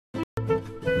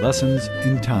Lessons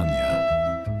in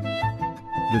Tanya.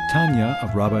 The Tanya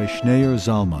of Rabbi Schneur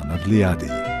Zalman of Liadi,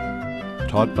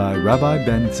 taught by Rabbi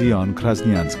Ben Zion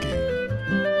Krasniansky.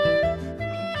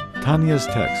 Tanya's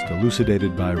text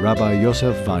elucidated by Rabbi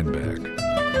Yosef Weinberg.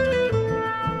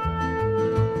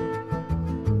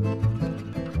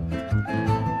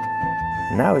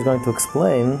 Now he's going to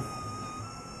explain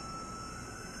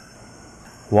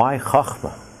why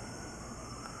Chachma,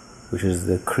 which is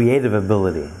the creative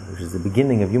ability, which is the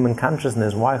beginning of human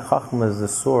consciousness, why Chachma is the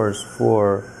source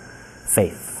for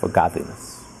faith, for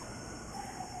godliness.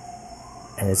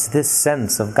 And it's this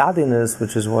sense of godliness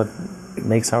which is what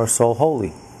makes our soul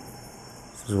holy.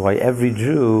 This is why every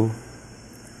Jew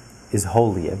is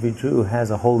holy. Every Jew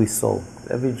has a holy soul.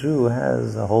 Every Jew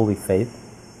has a holy faith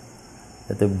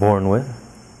that they're born with,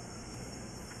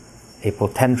 a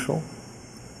potential,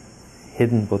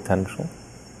 hidden potential,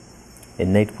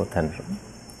 innate potential.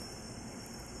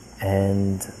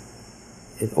 And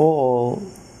it all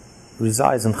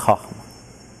resides in Chachma.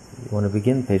 You want to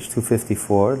begin page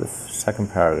 254, the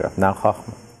second paragraph. Now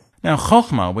Chachma. Now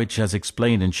Chochmah, which as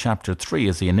explained in chapter 3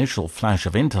 is the initial flash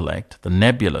of intellect, the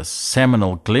nebulous,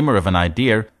 seminal glimmer of an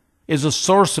idea, is a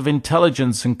source of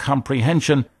intelligence and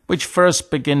comprehension which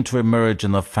first begin to emerge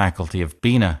in the faculty of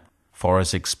Bina. For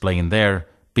as explained there,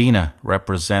 Bina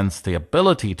represents the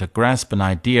ability to grasp an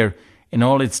idea in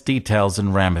all its details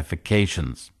and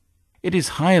ramifications. It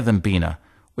is higher than Bina,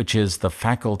 which is the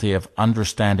faculty of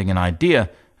understanding an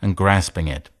idea and grasping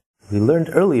it. We learned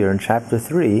earlier in chapter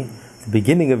 3, the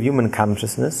beginning of human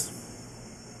consciousness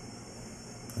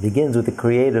begins with the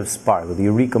creative spark, with the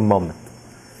eureka moment.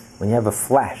 When you have a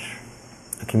flash,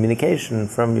 a communication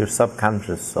from your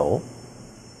subconscious soul,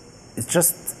 it's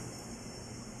just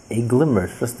a glimmer,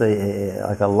 it's just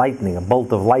like a lightning, a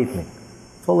bolt of lightning.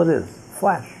 That's all it is,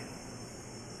 flash,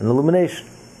 an illumination,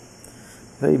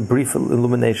 very brief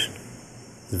illumination.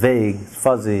 It's vague, it's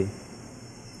fuzzy,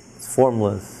 it's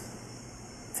formless,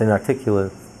 it's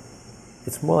inarticulate.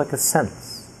 It's more like a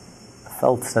sense, a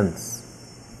felt sense.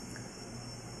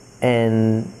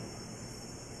 And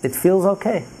it feels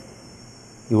okay.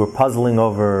 You were puzzling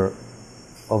over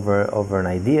an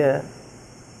idea,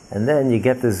 and then you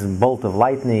get this bolt of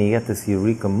lightning, you get this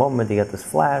eureka moment, you get this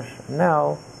flash, and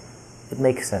now it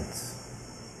makes sense.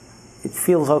 It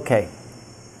feels okay.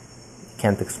 You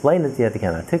can't explain it yet, you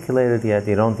can't articulate it yet,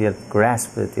 you don't yet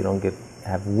grasp it, you don't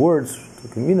have words to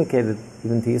communicate it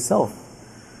even to yourself.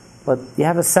 But you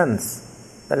have a sense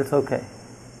that it's okay.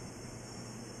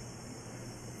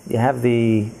 You have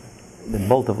the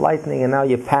bolt of lightning, and now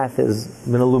your path has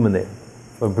been illuminated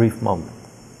for a brief moment.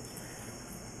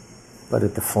 But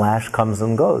if the flash comes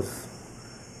and goes,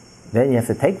 then you have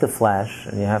to take the flash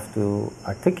and you have to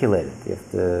articulate it. You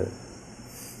have to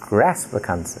grasp the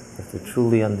concept. You have to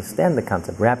truly understand the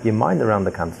concept, wrap your mind around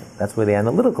the concept. That's where the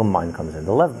analytical mind comes in,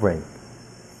 the left brain.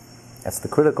 That's the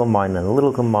critical mind.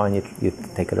 Analytical mind, you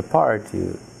take it apart,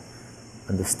 you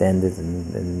understand it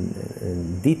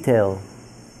in detail,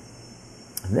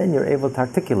 and then you're able to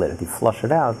articulate it. You flush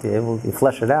it out, you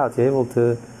flesh it out, you're able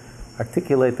to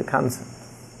articulate the concept,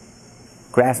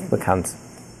 grasp the concept.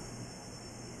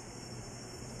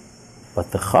 But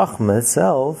the Chachma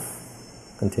itself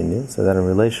continues, so that in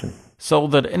relation. So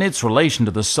that in its relation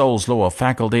to the soul's lower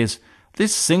faculties,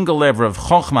 this single lever of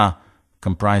Chochmah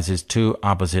comprises two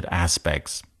opposite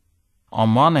aspects.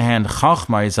 On one hand,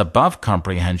 Chachma is above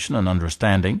comprehension and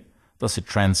understanding, thus it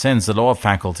transcends the lower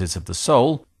faculties of the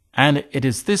soul, and it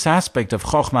is this aspect of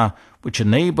Chachma which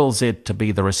enables it to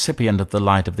be the recipient of the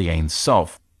light of the Ein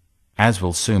Sof, as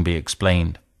will soon be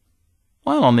explained.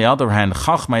 While on the other hand,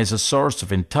 Chachma is a source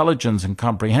of intelligence and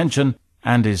comprehension,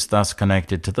 and is thus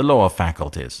connected to the lower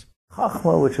faculties.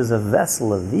 Chachma, which is a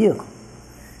vessel, a vehicle,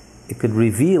 it could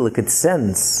reveal, it could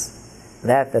sense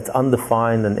that's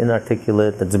undefined and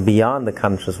inarticulate, that's beyond the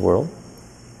conscious world.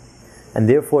 And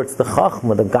therefore it's the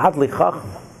Chachma, the godly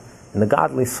Chachma, and the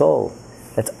godly soul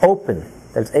that's open,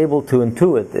 that's able to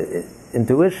intuit.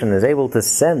 Intuition is able to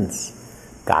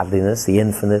sense godliness, the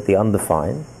infinite, the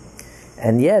undefined.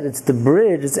 And yet it's the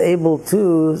bridge, it's able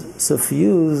to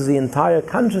suffuse the entire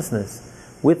consciousness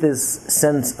with this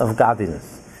sense of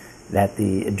godliness. That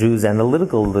the Jew's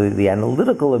analytical, the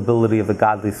analytical ability of the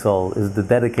godly soul is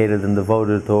dedicated and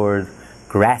devoted toward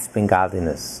grasping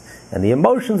godliness. And the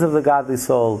emotions of the godly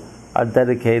soul are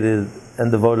dedicated and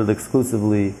devoted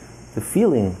exclusively to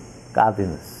feeling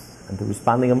godliness and to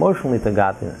responding emotionally to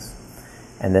godliness.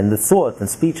 And then the thought and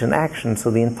speech and action, so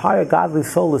the entire godly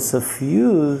soul is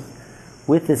suffused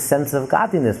with this sense of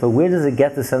godliness. But where does it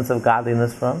get the sense of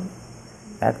godliness from?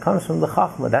 That comes from the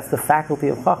Chachma. That's the faculty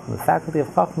of Chachma. The faculty of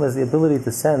Chachma is the ability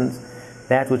to sense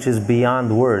that which is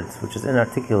beyond words, which is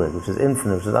inarticulate, which is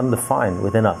infinite, which is undefined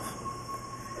within us.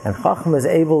 And Chachma is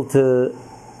able to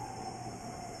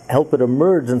help it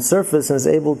emerge and surface, and is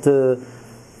able to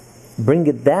bring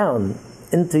it down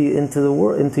into the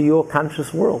world, into your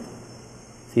conscious world.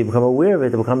 So you become aware of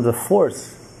it. It becomes a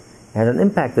force. It has an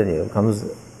impact on you. It becomes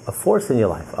a force in your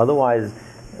life. Otherwise,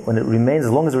 when it remains,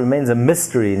 as long as it remains a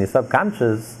mystery in your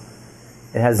subconscious,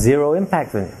 it has zero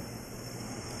impact on you.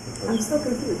 I'm so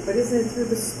confused, but isn't it through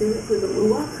the spirit, through the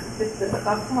ruach, that the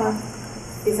chachma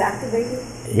is activated?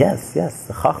 Yes.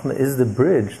 The chachma is the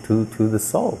bridge to the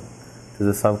soul, to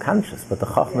the subconscious, but the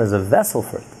chachma is a vessel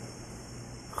for it.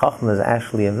 Chachma is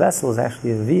actually a vessel, is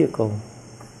actually a vehicle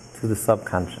to the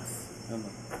subconscious.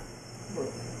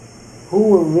 Who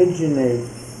originates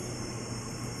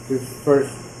this thought,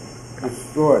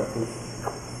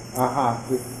 this aha?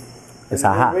 This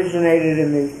aha. Originated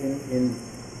in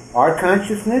our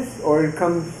consciousness, or it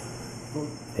comes?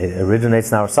 It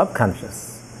originates in our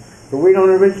subconscious. But we don't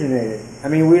originate it. I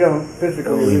mean, we don't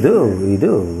physically. We do.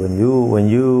 When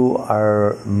you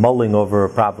are mulling over a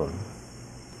problem,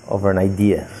 over an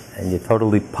idea, and you're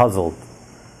totally puzzled,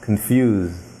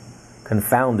 confused,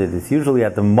 confounded, it's usually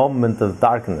at the moment of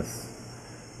darkness,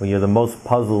 when you're the most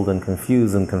puzzled and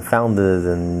confused and confounded,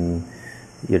 and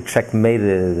you're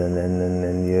checkmated,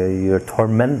 and you're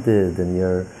tormented, and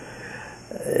you're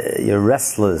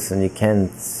restless, and you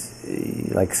can't,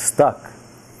 you're like stuck.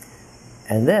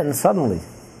 And then suddenly,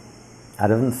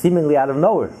 seemingly out of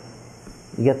nowhere,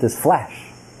 you get this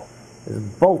flash, this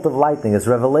bolt of lightning, this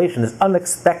revelation, this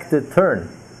unexpected turn,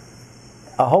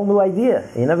 a whole new idea.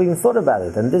 You never even thought about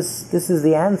it, and this is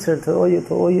the answer to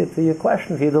your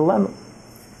question, to your dilemma.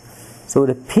 So it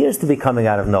appears to be coming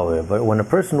out of nowhere, but when a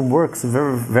person works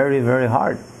very, very, very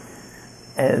hard,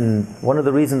 and one of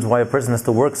the reasons why a person has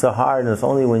to work so hard, and it's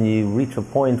only when you reach a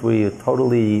point where you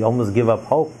totally almost give up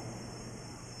hope,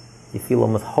 you feel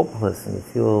almost hopeless, and you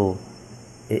feel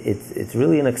it's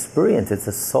really an experience. It's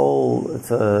a soul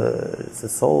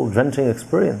drenching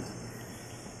experience.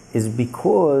 Is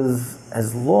because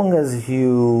as long as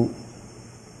you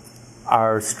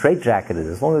are straitjacketed,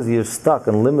 as long as you're stuck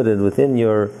and limited within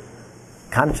your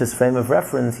conscious frame of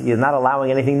reference, you're not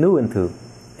allowing anything new into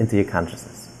your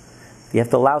consciousness. You have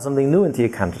to allow something new into your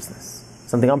consciousness,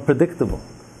 something unpredictable,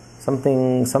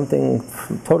 something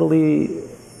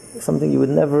you would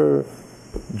never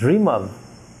dream of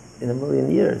in a million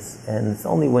years. And it's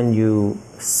only when you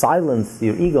silence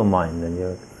your ego mind and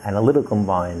your analytical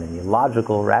mind and your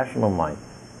logical, rational mind,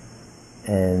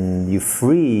 and you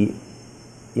free,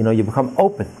 you become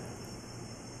open.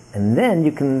 And then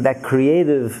that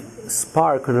creative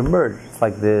spark could emerge. It's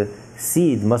like the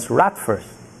seed must rot first.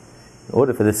 In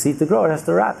order for the seed to grow, it has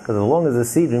to rot, because as long as the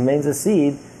seed remains a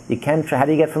seed, you can't. How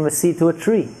do you get from a seed to a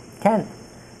tree? You can't.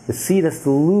 The seed has to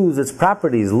lose its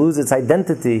properties, lose its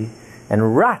identity, and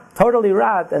totally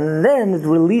rot, and then it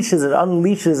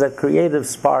unleashes a creative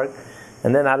spark,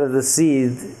 and then out of the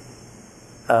seed,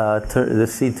 the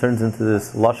seed turns into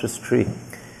this luscious tree.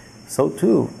 So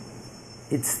too,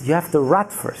 you have to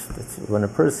rot first. It's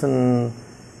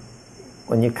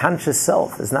when your conscious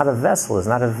self is not a vessel, is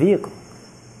not a vehicle.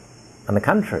 On the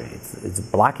contrary, it's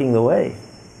blocking the way,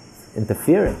 it's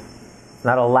interfering, it's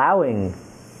not allowing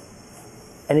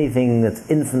anything that's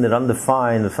infinite,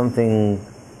 undefined, or something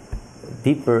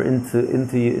deeper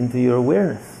into your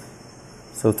awareness.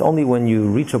 So it's only when you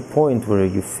reach a point where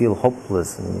you feel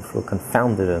hopeless and you feel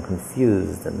confounded and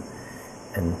confused and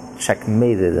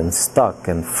checkmated and stuck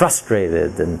and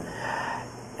frustrated and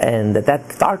at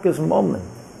that darkest moment,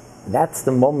 that's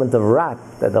the moment of rot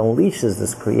that unleashes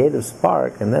this creative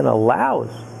spark and then allows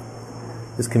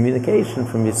this communication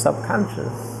from your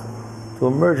subconscious to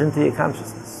emerge into your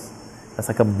consciousness. That's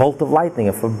like a bolt of lightning.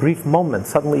 And for a brief moment,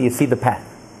 suddenly you see the path.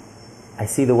 I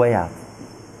see the way out.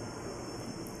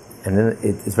 And then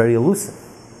it's very elusive.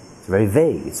 It's very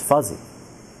vague. It's fuzzy.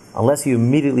 Unless you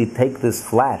immediately take this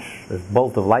flash, this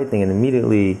bolt of lightning, and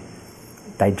immediately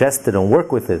digest it and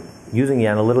work with it, using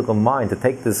your analytical mind to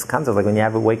take this concept, like when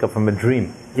you wake up from a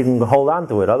dream. You can hold on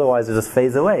to it, otherwise it just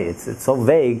fades away. It's so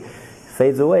vague, it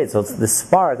fades away. So the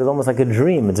spark is almost like a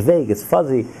dream. It's vague, it's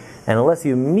fuzzy, and unless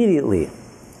you immediately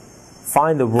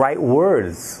find the right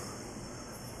words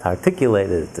to articulate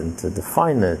it and to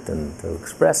define it and to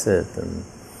express it, and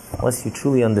unless you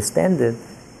truly understand it,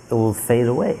 it will fade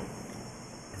away.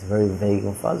 It's very vague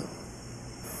and fuzzy.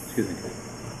 Excuse me.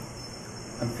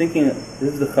 I'm thinking,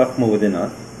 this is the Chachma within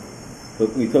us.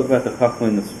 But we talk about the Chachma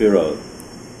and the Sfirot.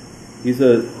 These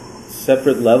are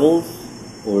separate levels,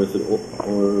 or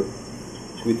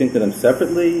should we think of them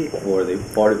separately, or are they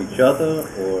part of each other,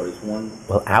 or is one?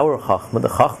 Well, our Chachma, the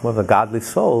Chachma of a godly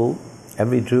soul,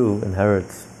 Every Jew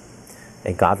inherits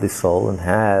a godly soul and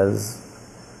has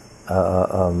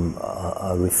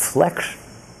a reflection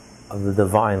of the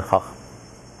divine Chacham,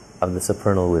 of the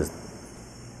supernal wisdom.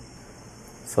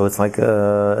 So it's like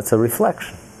it's a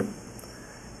reflection,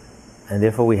 and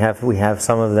therefore we have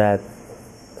some of that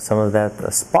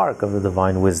spark of the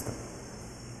divine wisdom.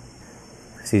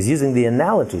 So he's using the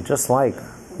analogy, just like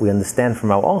we understand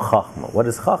from our own Chachma. What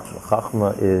is Chachma?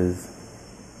 Chachma is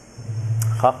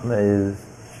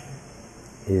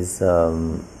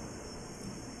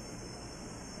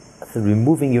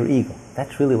removing your ego.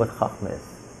 That's really what Chachma is.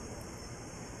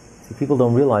 See, people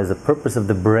don't realize the purpose of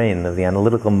the brain, of the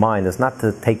analytical mind, is not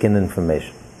to take in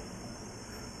information.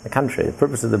 On the contrary, the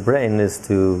purpose of the brain is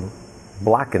to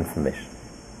block information.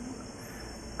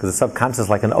 Because the subconscious is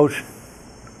like an ocean,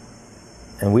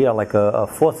 and we are like a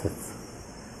faucet.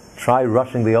 Try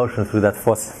rushing the ocean through that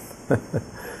faucet.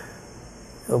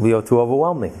 It'll be too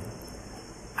overwhelming.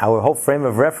 Our whole frame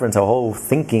of reference, our whole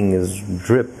thinking is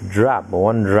drip, drop,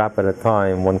 one drop at a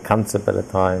time, one concept at a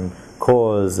time,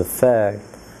 cause, effect,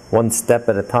 one step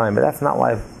at a time. But that's not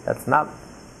life. That's not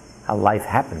how life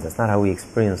happens. That's not how we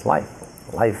experience life.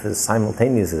 Life is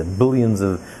simultaneous. There are billions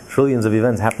of, trillions of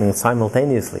events happening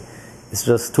simultaneously. It's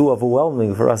just too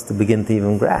overwhelming for us to begin to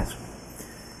even grasp.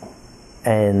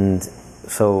 And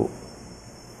so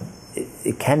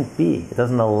it can't be. It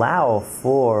doesn't allow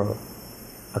for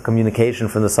a communication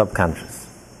from the subconscious.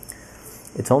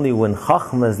 It's only when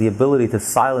Chachma has the ability to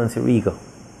silence your ego.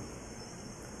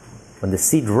 When the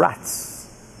seed rots,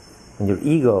 when your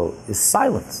ego is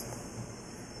silenced.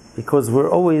 Because we're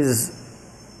always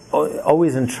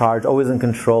in charge, always in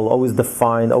control, always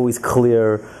defined, always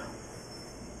clear.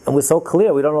 And we're so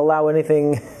clear, we don't allow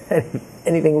anything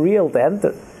real to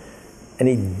enter.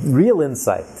 Any real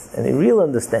insight, any real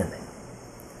understanding.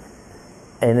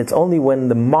 And it's only when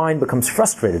the mind becomes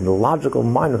frustrated, the logical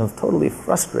mind becomes totally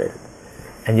frustrated,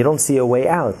 and you don't see a way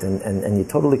out, and you're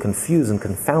totally confused and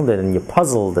confounded, and you're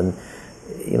puzzled, and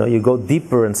you go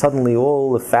deeper, and suddenly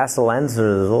all the facile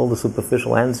answers, all the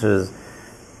superficial answers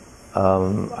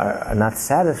are not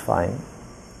satisfying.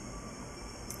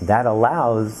 That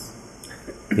allows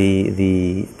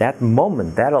that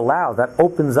moment, that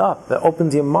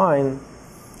opens your mind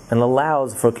and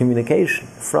allows for communication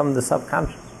from the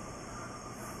subconscious.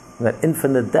 That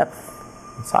infinite depth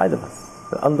inside of us,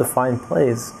 the undefined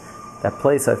place, that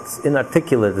place that's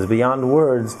inarticulate, is beyond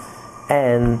words,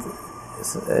 and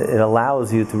it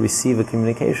allows you to receive a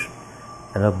communication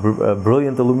and a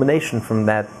brilliant illumination from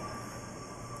that,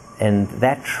 and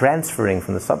that transferring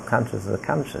from the subconscious to the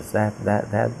conscious,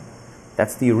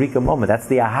 that's the eureka moment, that's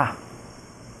the aha.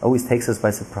 Always takes us by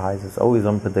surprise, it's always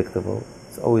unpredictable,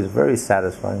 it's always very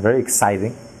satisfying, very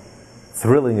exciting,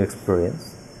 thrilling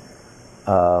experience.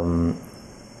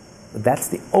 That's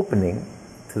the opening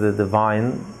to the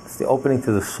divine, it's the opening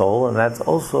to the soul, and that's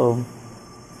also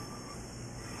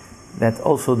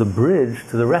the bridge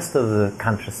to the rest of the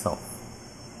conscious self.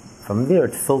 From there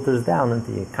it filters down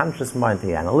into your conscious mind, to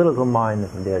your analytical mind,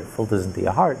 and from there it filters into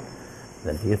your heart, and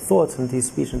then to your thoughts, into your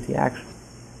speech, into your action.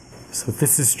 So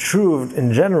this is true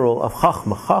in general of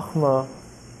Chachma. Chachma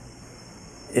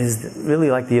is really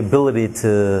like the ability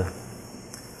to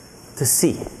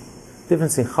see. The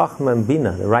difference in Chachma and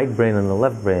Bina, the right brain and the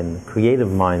left brain, the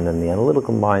creative mind and the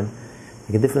analytical mind,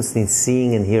 like a difference between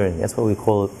seeing and hearing. That's what we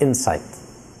call insight.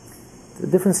 The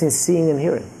difference in seeing and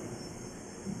hearing.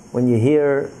 When you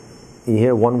hear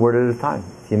one word at a time.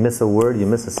 If you miss a word, you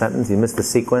miss a sentence, you miss the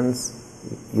sequence,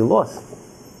 you lost.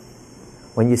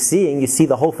 When you're seeing, you see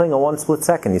the whole thing in one split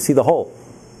second. You see the whole.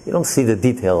 You don't see the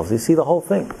details. You see the whole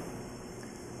thing.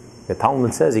 The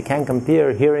Talmud says you can't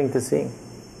compare hearing to seeing.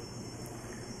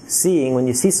 Seeing, when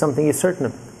you see something, you're certain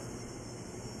of it.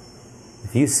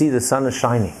 If you see the sun is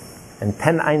shining, and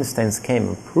 10 Einsteins came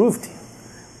and proved to you,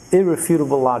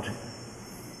 irrefutable logic,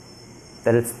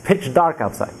 that it's pitch dark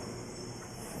outside,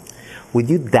 would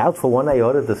you doubt for one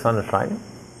iota the sun is shining?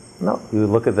 No. You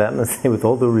would look at them and say, with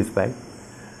all due respect,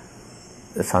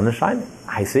 the sun is shining.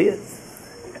 I see it.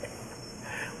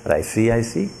 What I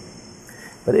see.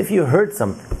 But if you heard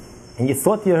something, and you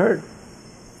thought you heard,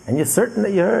 and you're certain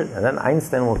that you heard, and then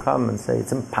Einstein will come and say,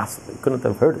 it's impossible, you couldn't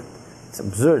have heard it. It's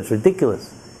absurd, it's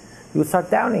ridiculous. You would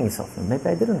start doubting yourself. Maybe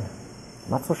I didn't.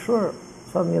 I'm not so sure.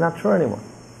 Suddenly you're not sure anymore.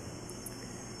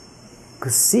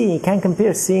 Because seeing, you can't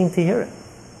compare seeing to hearing.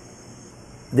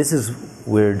 This is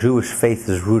where Jewish faith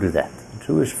is rooted at.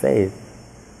 Jewish faith,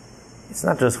 it's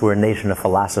not just we're a nation of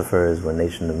philosophers, we're a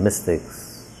nation of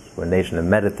mystics, we're a nation of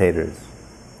meditators.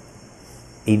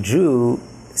 A Jew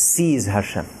sees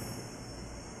Hashem.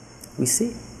 We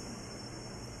see.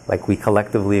 like we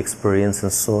collectively experienced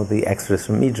and saw the exodus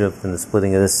from Egypt and the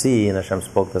splitting of the sea, and Hashem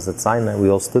spoke to us at Sinai. We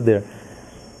all stood there.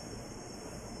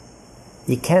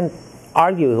 You can't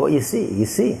argue with what you see. You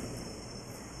see.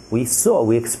 We saw,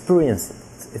 we experienced it.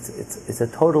 It's a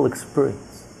total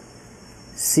experience.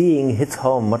 Seeing hits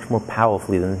home much more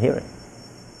powerfully than hearing.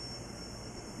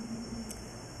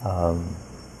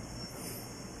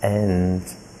 And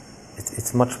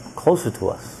it's much closer to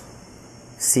us,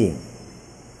 seeing.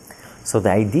 So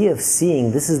the idea of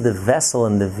seeing, this is the vessel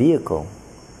and the vehicle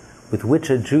with which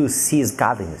a Jew sees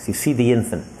godliness. You see the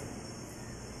infinite.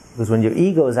 Because when your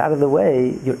ego is out of the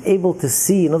way, you're able to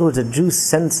see, in other words, a Jew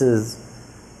senses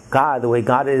God the way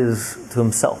God is to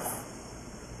himself.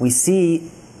 We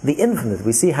see the infinite,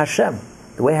 we see Hashem,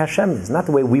 the way Hashem is, not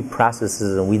the way we process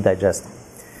it and we digest it.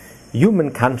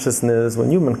 Human consciousness,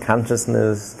 when human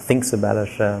consciousness thinks about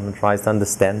Hashem and tries to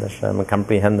understand Hashem and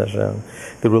comprehend Hashem,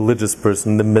 the religious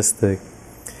person, the mystic,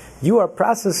 you are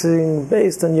processing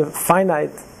based on your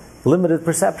finite, limited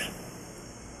perception.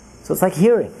 So it's like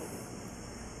hearing.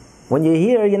 When you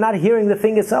hear, you're not hearing the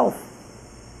thing itself.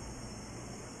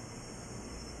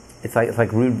 It's like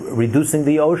reducing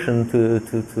the ocean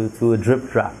to a drip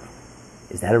drop.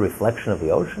 Is that a reflection of the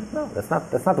ocean? No, that's not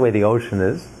the way the ocean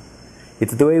is.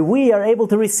 It's the way we are able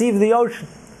to receive the ocean.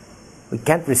 We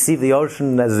can't receive the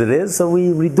ocean as it is, so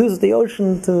we reduce the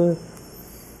ocean to a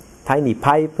tiny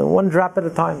pipe and one drop at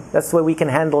a time. That's the way we can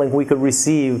handle and we could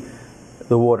receive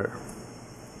the water.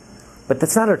 But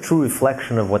that's not a true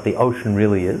reflection of what the ocean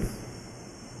really is.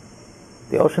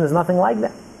 The ocean is nothing like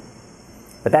that.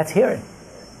 But that's hearing.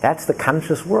 That's the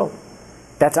conscious world.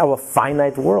 That's our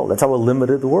finite world. That's our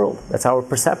limited world. That's our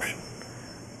perception.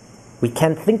 We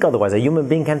can't think otherwise. A human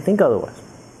being can't think otherwise.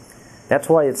 That's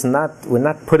why we're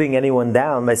not putting anyone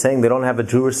down by saying they don't have a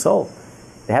Jewish soul.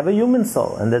 They have a human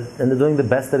soul, and they're doing the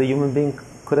best that a human being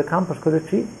could accomplish, could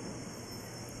achieve.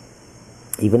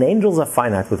 Even angels are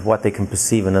finite with what they can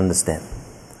perceive and understand.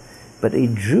 But a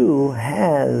Jew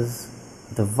has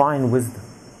divine wisdom,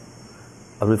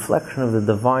 a reflection of the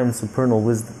divine supernal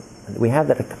wisdom. And we have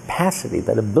that capacity,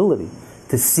 that ability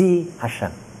to see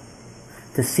Hashem,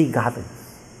 to see godliness.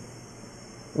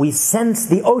 We sense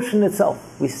the ocean itself.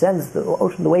 We sense the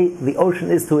ocean the way the ocean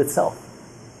is to itself.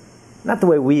 Not the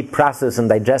way we process and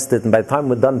digest it, and by the time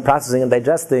we're done processing and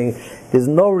digesting, there's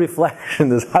no reflection,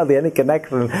 there's hardly any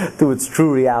connection to its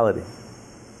true reality.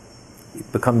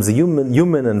 It becomes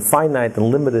human and finite and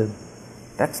limited.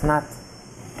 That's not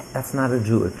a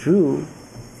Jew. A Jew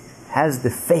has the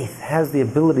faith, has the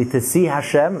ability to see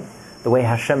Hashem the way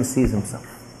Hashem sees himself,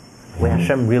 the way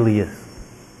Hashem really is.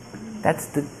 That's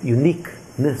the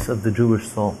uniqueness of the Jewish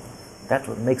soul. That's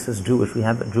what makes us Jewish. We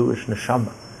have a Jewish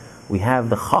neshama. We have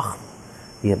the chachma,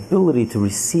 the ability to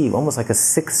receive, almost like a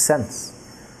sixth sense,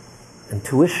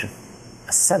 intuition,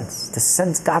 a sense, to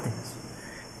sense godliness,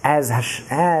 as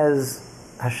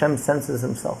Hashem senses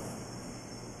himself.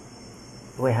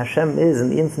 The way Hashem is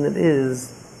and the infinite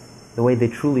is the way they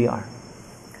truly are.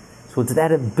 So it's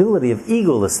that ability of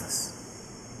egolessness,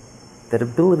 that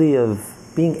ability of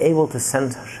being able to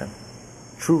sense Hashem,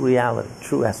 true reality,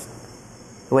 true essence,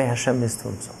 the way Hashem is to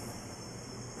himself,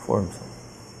 for himself.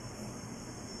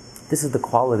 This is the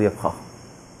quality of Chachma.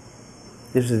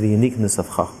 This is the uniqueness of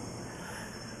Chachma.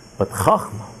 But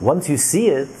Chachma, once you see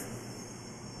it,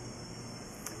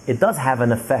 it does have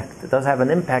an effect. It does have an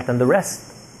impact on the rest.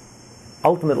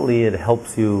 Ultimately, it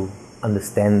helps you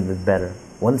understand it better.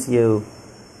 Once you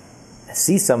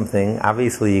see something,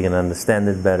 obviously you can understand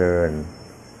it better, and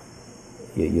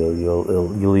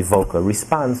you'll evoke a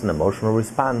response, an emotional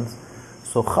response.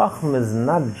 So Chachma is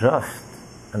not just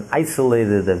an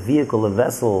isolated, a vehicle, a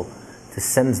vessel to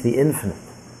sense the infinite,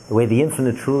 the way the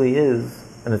infinite truly is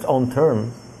in its own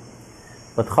terms.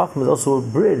 But Chachma is also a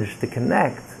bridge to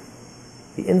connect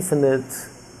the infinite,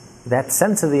 that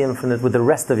sense of the infinite, with the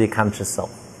rest of your conscious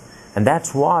self. And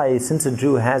that's why, since a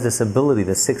Jew has this ability,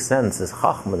 this sixth sense, this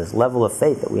Chachma, this level of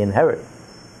faith that we inherit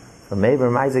from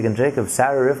Abraham, Isaac, and Jacob,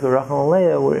 Sarah, Rivka, Rachel, and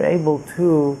Leah,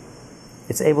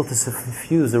 it's able to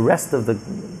suffuse the rest of the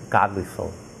godly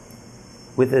soul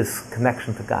with this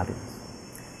connection to godliness.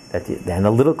 That the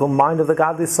analytical mind of the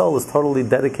godly soul is totally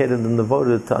dedicated and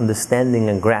devoted to understanding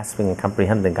and grasping and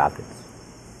comprehending godliness.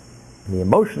 And the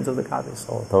emotions of the godly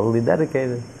soul are totally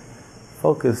dedicated,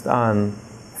 focused on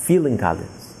feeling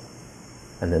godliness,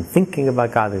 and then thinking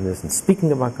about godliness, and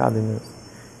speaking about godliness,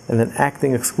 and then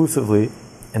acting exclusively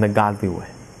in a godly way.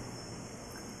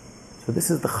 So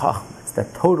this is the Chachma. It's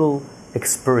that total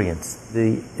experience,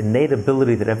 the innate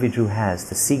ability that every Jew has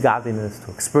to see godliness,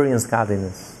 to experience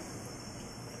godliness,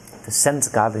 to sense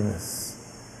godliness,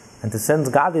 and to sense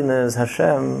godliness,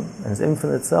 Hashem, and His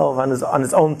infinite self on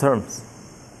its own terms,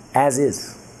 as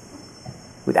is,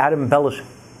 without embellishing,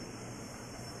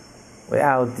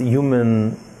 without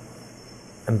human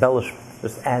embellishment,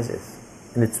 just as is,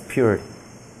 in its purity.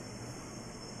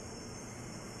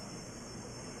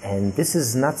 And this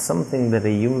is not something that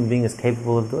a human being is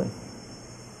capable of doing.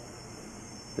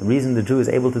 The reason the Jew is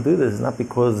able to do this is not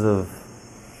because of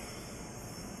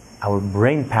our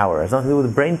brain power. It has nothing to do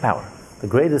with brain power. The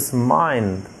greatest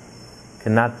mind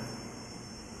cannot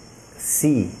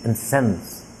see and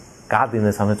sense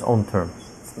godliness on its own terms.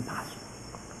 It's impossible.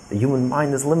 The human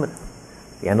mind is limited.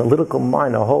 The analytical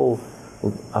mind, our whole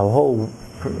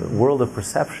world of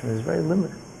perception is very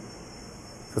limited.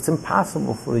 So it's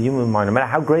impossible for the human mind, no matter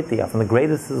how great they are, from the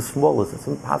greatest to the smallest, it's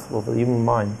impossible for the human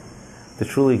mind to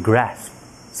truly grasp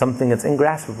something that's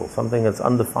ingraspable, something that's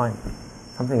undefined,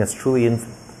 something that's truly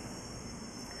infinite.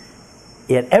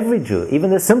 Yet every Jew, even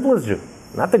the simplest Jew,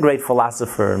 not the great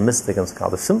philosopher and mystic and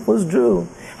scholar, the simplest Jew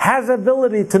has the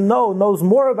ability to knows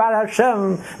more about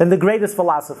Hashem than the greatest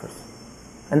philosophers,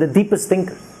 and the deepest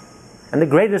thinkers, and the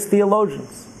greatest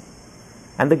theologians,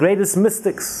 and the greatest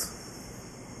mystics.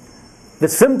 The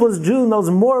simplest Jew knows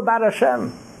more about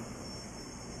Hashem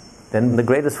than the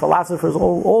greatest philosophers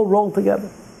all rolled together.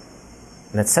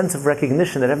 And that sense of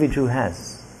recognition that every Jew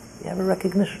has. We have a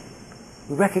recognition.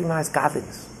 We recognize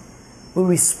godliness. We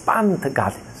respond to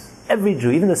godliness. Every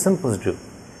Jew, even the simplest Jew,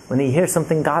 when he hears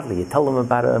something godly, you tell them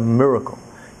about a miracle.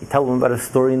 You tell them about a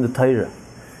story in the Torah.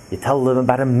 You tell them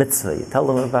about a mitzvah. You tell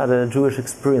them about a Jewish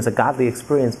experience, a godly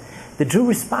experience. The Jew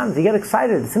responds. He gets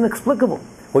excited. It's inexplicable.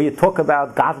 Or you talk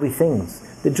about godly things.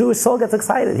 The Jewish soul gets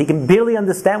excited. He can barely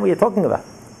understand what you're talking about.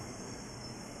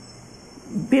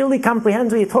 Barely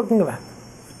comprehends what you're talking about.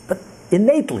 But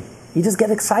innately, you just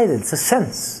get excited. It's a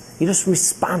sense. You just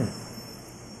respond.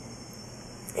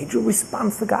 A Jew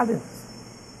responds to godliness.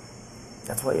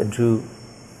 That's why a Jew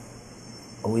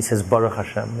always says Baruch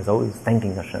Hashem. Is always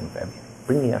thanking Hashem for everything.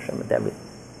 Bringing Hashem into everything.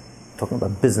 Talking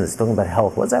about business, talking about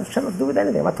health. What does that Hashem have to do with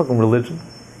anything? I'm not talking religion.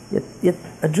 Yet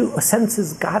a Jew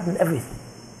senses God in everything.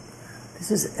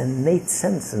 This is an innate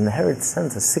sense, an inherent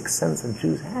sense, a sixth sense that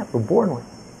Jews have, we're born with.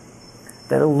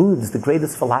 That eludes the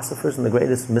greatest philosophers and the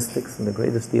greatest mystics and the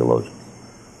greatest theologians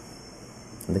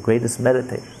and the greatest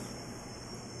meditators.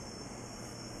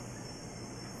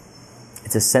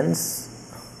 It's a sense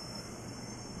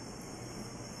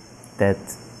that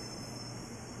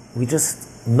we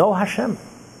just know Hashem.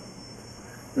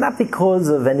 Not because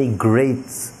of any great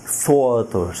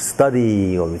thought or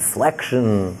study or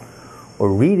reflection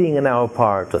or reading in our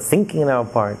part or thinking in our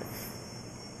part.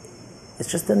 It's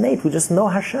just innate. We just know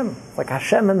Hashem. Like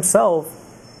Hashem Himself,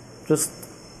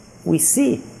 we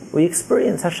see, we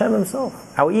experience Hashem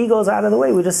Himself. Our ego is out of the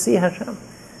way, we just see Hashem.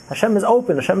 Hashem is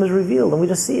open, Hashem is revealed, and we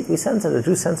just see it, we sense it. The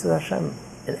Jew senses Hashem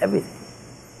in everything.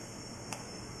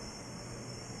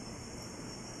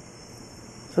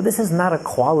 So this is not a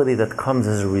quality that comes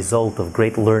as a result of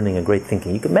great learning and great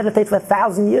thinking. You can meditate for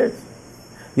 1,000 years.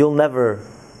 You'll never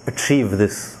achieve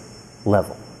this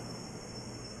level.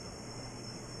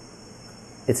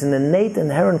 It's an innate,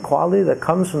 inherent quality that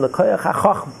comes from the koyach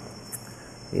hachachma,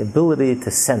 the ability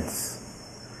to sense,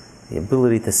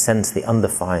 the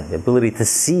undefined, the ability to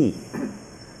see,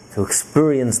 to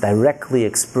experience, directly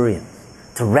experience,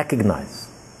 to recognize,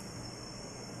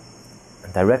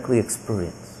 and directly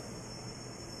experience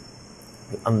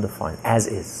the undefined, as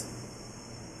is,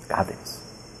 God is.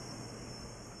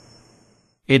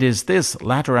 It is this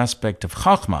latter aspect of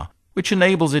Chachma which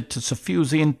enables it to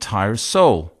suffuse the entire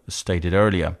soul, as stated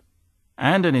earlier,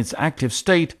 and in its active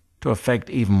state to affect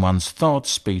even one's thoughts,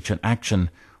 speech and action,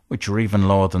 which are even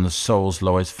lower than the soul's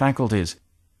lowest faculties,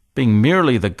 being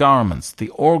merely the garments, the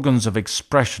organs of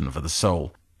expression for the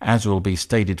soul, as will be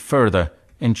stated further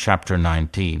in chapter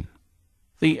 19.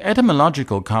 The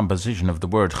etymological composition of the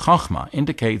word Chachma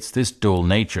indicates this dual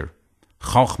nature.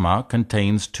 Chachma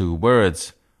contains two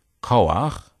words,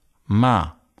 koach,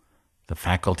 ma, the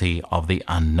faculty of the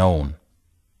unknown.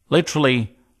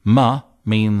 Literally, ma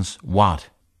means what.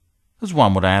 As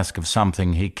one would ask of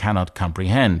something he cannot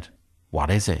comprehend, what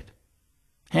is it?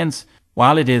 Hence,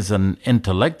 while it is an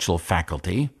intellectual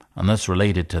faculty, and thus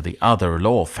related to the other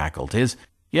lower faculties,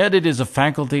 yet it is a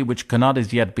faculty which cannot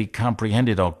as yet be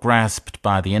comprehended or grasped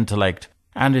by the intellect,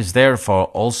 and is therefore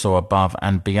also above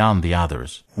and beyond the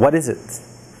others. What is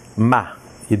it? Ma.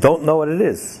 You don't know what it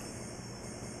is.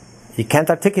 You can't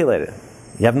articulate it.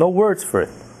 You have no words for it.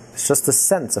 It's just a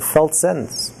sense, a felt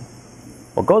sense.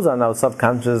 What goes on in our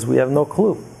subconscious, we have no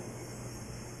clue.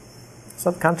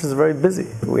 Subconscious is very busy.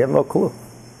 We have no clue.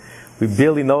 We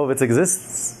barely know of its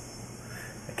existence.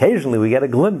 Occasionally we get a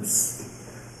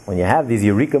glimpse When you have these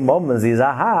eureka moments, these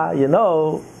aha, you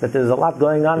know that there's a lot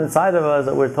going on inside of us,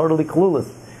 that we're totally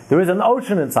clueless. There is an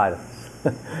ocean inside of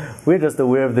us. We're just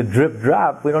aware of the drip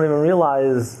drop. We don't even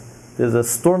realize there's a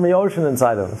stormy ocean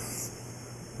inside of us.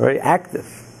 Very active.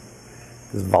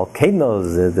 There's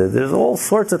volcanoes, there's all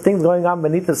sorts of things going on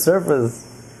beneath the surface.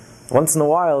 Once in a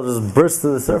while, it just bursts to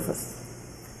the surface.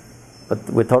 But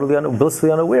we're totally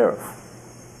blissfully unaware of.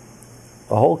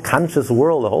 The whole conscious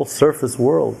world, the whole surface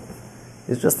world,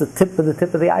 is just the tip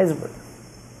of the iceberg.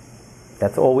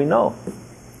 That's all we know.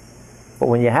 But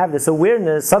when you have this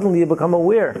awareness, suddenly you become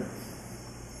aware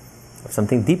of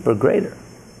something deeper, greater.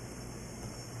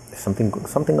 There's something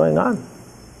going on.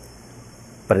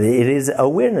 But it is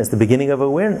awareness, the beginning of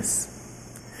awareness.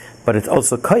 But it's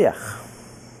also koyach.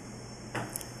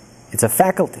 It's a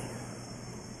faculty.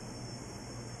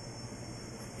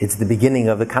 It's the beginning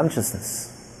of the consciousness.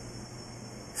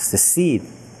 It's the seed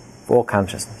of all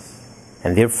consciousness.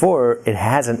 And therefore, it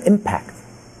has an impact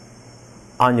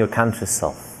on your conscious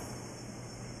self.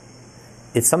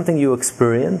 It's something you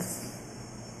experience,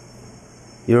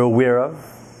 you're aware of,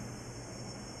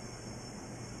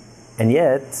 and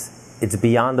yet it's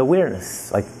beyond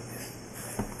awareness. Like,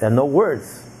 there are no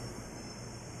words.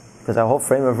 Because our whole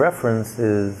frame of reference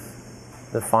is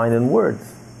defined in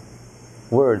words.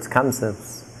 Words,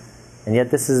 concepts. And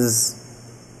yet this is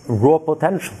raw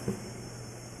potential.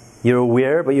 You're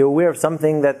aware, but you're aware of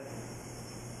something that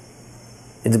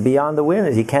it's beyond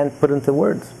awareness. You can't put into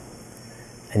words.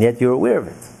 And yet you're aware of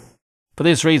it. For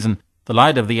this reason, the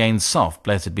light of the Ein Sof,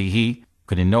 blessed be He,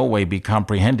 could in no way be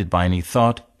comprehended by any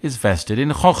thought, is vested in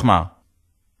Chokhmah.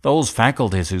 Those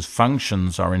faculties whose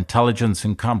functions are intelligence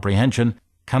and comprehension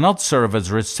cannot serve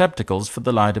as receptacles for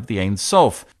the light of the Ein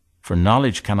Sof, for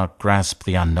knowledge cannot grasp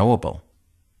the unknowable.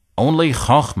 Only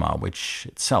Chokhmah, which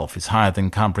itself is higher than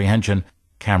comprehension,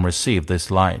 can receive this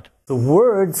light. The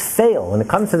words fail. When it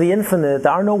comes to the infinite,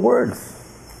 there are no words.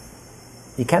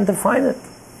 You can't define it.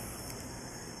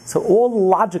 So all the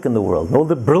logic in the world, all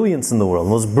the brilliance in the world,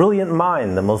 the most brilliant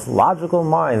mind, the most logical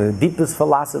mind, the deepest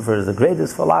philosophers, the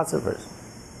greatest philosophers,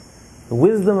 the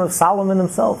wisdom of Solomon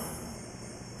himself,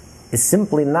 is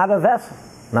simply not a vessel,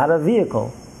 not a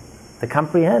vehicle to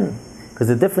comprehend. Because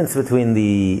the difference between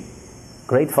the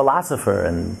great philosopher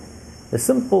and the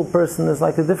simple person is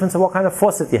like the difference of what kind of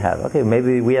faucet you have. Okay,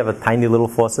 maybe we have a tiny little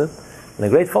faucet, and the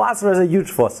great philosopher has a huge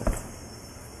faucet.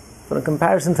 But in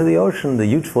comparison to the ocean, the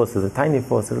huge faucet, the tiny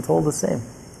faucet, it's all the same.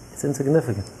 It's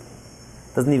insignificant.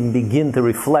 It doesn't even begin to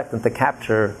reflect and to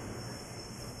capture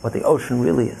what the ocean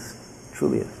really is,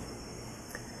 truly is.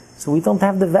 So we don't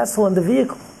have the vessel and the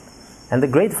vehicle. And the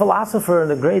great philosopher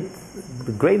and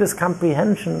the greatest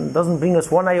comprehension doesn't bring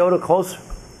us one iota closer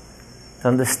to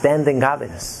understanding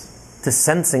godliness, to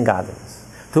sensing godliness,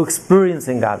 to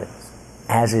experiencing godliness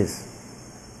as is,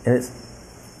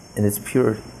 in its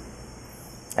purity,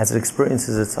 as it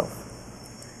experiences itself.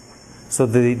 So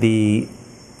the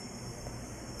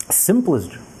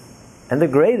simplest Jew and the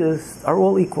greatest are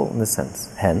all equal in this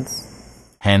sense.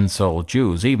 Hence all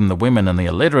Jews, even the women and the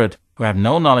illiterate, who have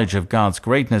no knowledge of God's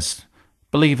greatness,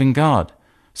 believe in God,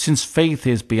 since faith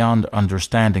is beyond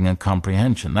understanding and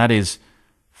comprehension. That is,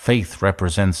 faith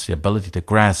represents the ability to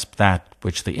grasp that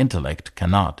which the intellect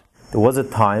cannot. There was a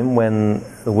time when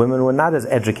the women were not as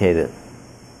educated.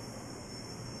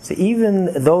 So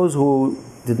even those who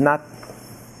did not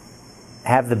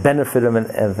have the benefit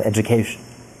of education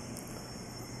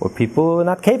were people who were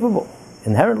not capable,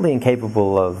 inherently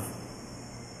incapable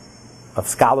of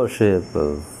scholarship,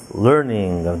 of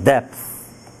learning, of depth,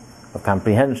 of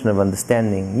comprehension, of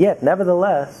understanding. Yet,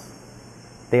 nevertheless,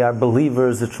 they are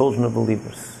believers, the children of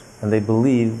believers. And they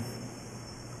believe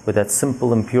with that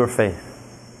simple and pure faith.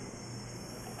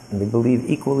 And they believe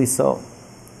equally so.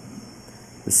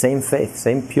 The same faith,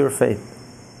 same pure faith,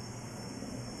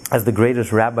 as the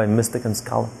greatest rabbi, mystic, and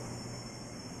scholar.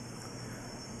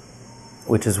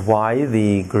 Which is why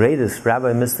the greatest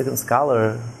rabbi, mystic, and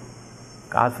scholar,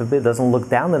 God forbid, doesn't look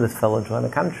down at his fellow Jew. On the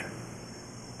contrary,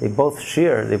 they both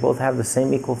share, they both have the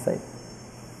same equal faith.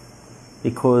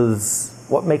 Because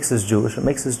what makes us Jewish? What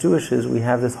makes us Jewish is we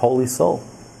have this holy soul,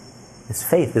 this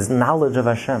faith, this knowledge of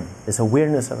Hashem, this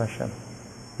awareness of Hashem,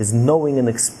 this knowing and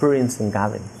experiencing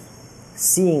godliness,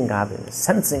 seeing godliness,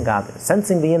 sensing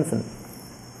the infinite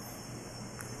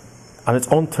on its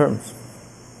own terms.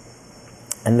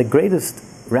 And the greatest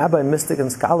rabbi, mystic,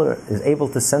 and scholar is able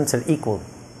to sense it equally,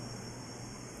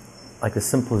 like the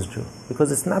simplest Jew.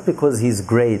 Because it's not because he's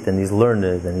great and he's learned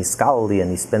and he's scholarly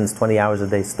and he spends 20 hours a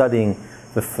day studying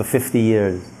for 50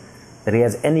 years that he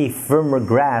has any firmer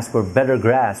grasp or better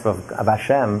grasp of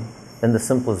Hashem than the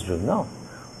simplest Jew. No.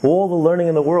 All the learning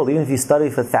in the world, even if you study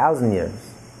for 1,000 years,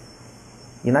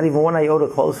 You're not even one iota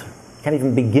closer. You can't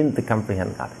even begin to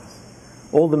comprehend godliness.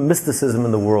 All the mysticism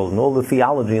in the world, and all the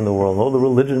theology in the world, and all the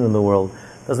religion in the world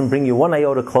doesn't bring you one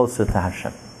iota closer to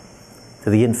Hashem, to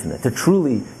the infinite, to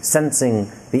truly sensing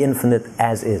the infinite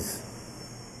as is.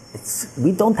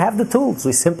 We don't have the tools.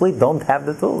 We simply don't have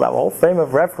the tools. Our whole frame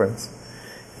of reference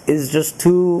is just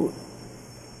too...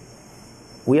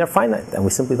 We are finite, and we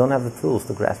simply don't have the tools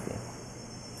to grasp it.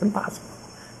 It's impossible.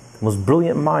 The most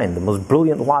brilliant mind, the most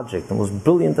brilliant logic, the most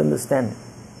brilliant understanding.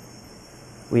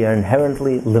 We are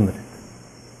inherently limited.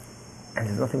 And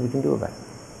there's nothing we can do about it.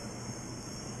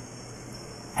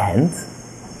 And?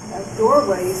 A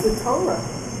doorway is the Torah.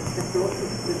 The Torah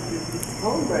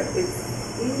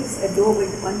is a doorway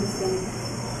to understanding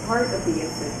part of the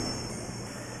infinite.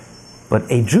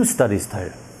 But a Jew studies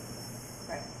Torah.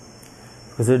 Right.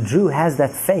 Because a Jew has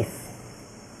that faith.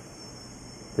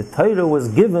 The Torah was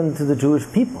given to the Jewish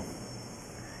people.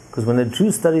 Because when a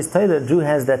Jew studies Torah, a Jew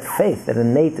has that faith, that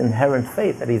innate, inherent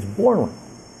faith that he's born with.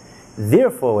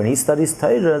 Therefore, when he studies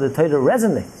Torah, the Torah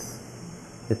resonates.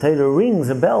 The Torah rings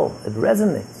a bell. It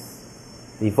resonates.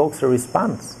 It evokes a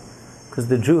response. Because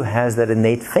the Jew has that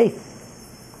innate faith.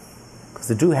 Because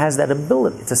the Jew has that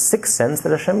ability. It's a sixth sense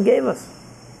that Hashem gave us.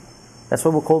 That's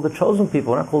why we're called the chosen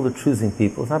people. We're not called the choosing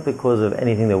people. It's not because of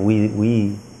anything that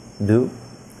we do.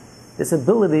 This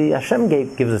ability, Hashem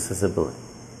gives us this ability.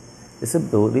 This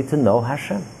ability to know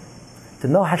Hashem. To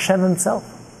know Hashem Himself.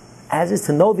 As is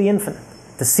to know the infinite.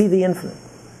 To see the infinite.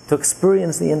 To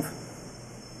experience the infinite.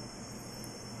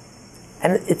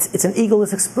 And it's an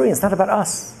egoless experience, not about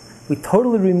us. We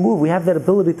have that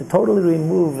ability to totally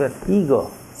remove that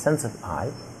ego, sense of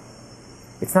I.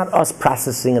 It's not us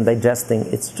processing and digesting,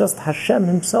 it's just Hashem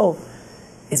Himself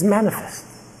is manifest,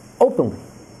 openly,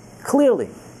 clearly.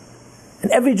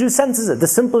 And every Jew senses it. The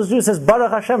simplest Jew says,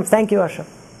 Baruch Hashem, thank you Hashem.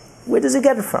 Where does he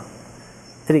get it from?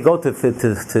 Did he go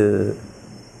did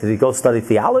he go study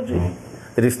theology?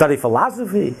 Did he study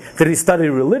philosophy? Did he study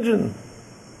religion?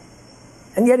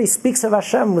 And yet he speaks of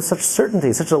Hashem with such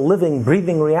certainty, such a living,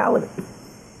 breathing reality.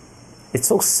 It's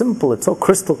so simple, it's so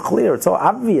crystal clear, it's so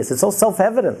obvious, it's so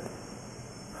self-evident.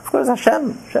 Of course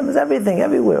Hashem is everything,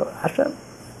 everywhere. Hashem.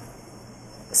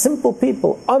 Simple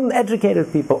people,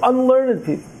 uneducated people, unlearned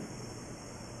people.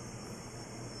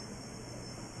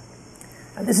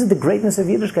 And this is the greatness of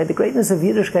Yiddishkeit. The greatness of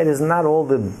Yiddishkeit is not all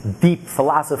the deep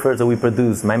philosophers that we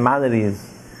produce, Maimonides,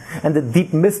 and the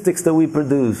deep mystics that we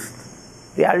produced,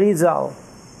 the Arizal,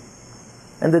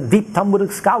 and the deep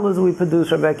Talmudic scholars we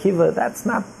produce, Rabbi Akiva. That's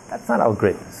not our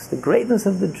greatness. The greatness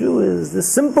of the Jew is the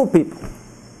simple people.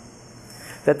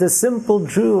 That the simple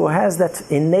Jew has that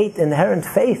innate, inherent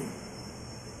faith,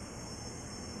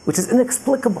 which is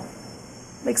inexplicable.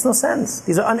 Makes no sense.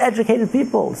 These are uneducated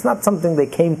people. It's not something they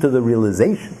came to the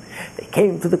realization. They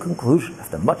came to the conclusion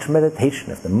after much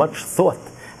meditation, after much thought,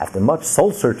 after much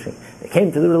soul searching. They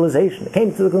came to the realization. They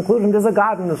came to the conclusion there's a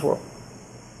God in this world.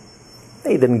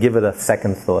 They didn't give it a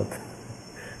second thought.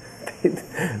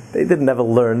 They didn't ever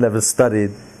learn, never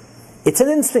studied. It's an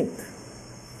instinct.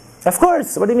 Of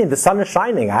course. What do you mean? The sun is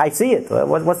shining. I see it.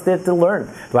 What's there to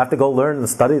learn? Do I have to go learn and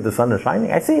study the sun is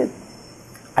shining? I see it.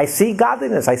 I see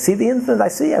godliness. I see the infinite. I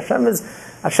see Hashem is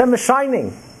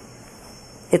shining.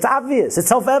 It's obvious. It's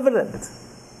self-evident.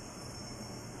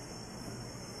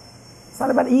 It's not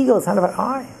about ego. It's not about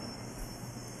I.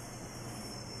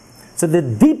 So the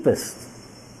deepest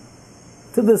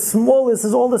to the smallest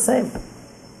is all the same.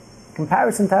 In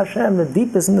comparison to Hashem, the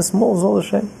deepest and the smallest is all the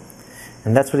same.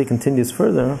 And that's what he continues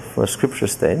further, for Scripture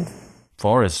states.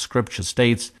 For as Scripture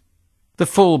states, the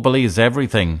fool believes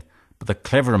everything, but the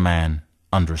clever man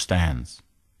understands.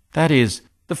 That is,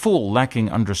 the fool lacking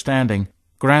understanding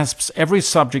grasps every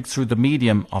subject through the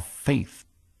medium of faith,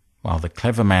 while the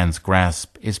clever man's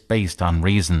grasp is based on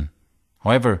reason.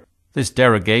 However, this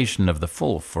derogation of the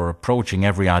fool for approaching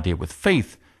every idea with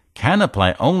faith can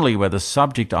apply only where the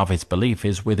subject of his belief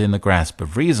is within the grasp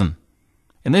of reason.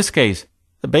 In this case,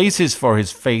 the basis for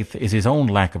his faith is his own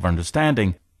lack of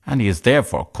understanding, and he is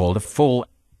therefore called a fool.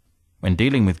 When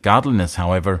dealing with godliness,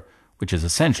 however, which is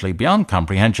essentially beyond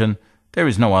comprehension, there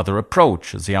is no other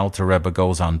approach, as the Alter Rebbe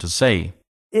goes on to say.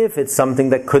 If it's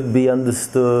something that could be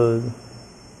understood,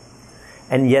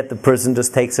 and yet the person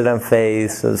just takes it on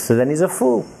faith, so then he's a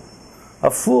fool. A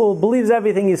fool believes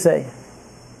everything you say.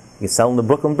 You sell in the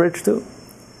Brooklyn Bridge too.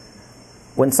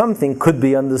 When something could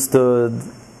be understood,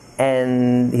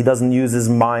 and he doesn't use his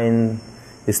mind,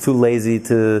 is too lazy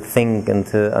to think and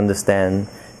to understand,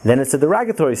 then it's a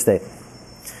derogatory statement.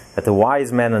 That the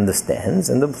wise man understands,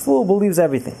 and the fool believes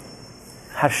everything.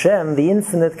 Hashem, the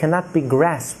infinite, cannot be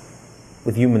grasped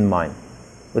with human mind,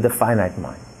 with a finite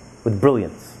mind, with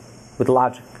brilliance, with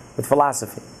logic. with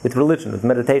philosophy, with religion, with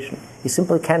meditation. You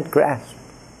simply can't grasp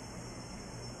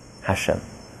Hashem.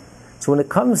 So when it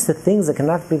comes to things that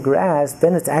cannot be grasped,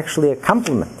 then it's actually a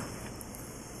compliment.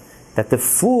 That the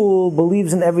fool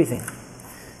believes in everything.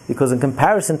 Because in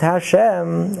comparison to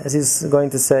Hashem, as he's going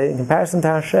to say, in comparison to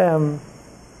Hashem,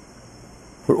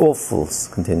 we're all fools.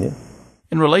 Continue.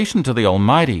 In relation to the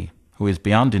Almighty, who is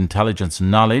beyond intelligence and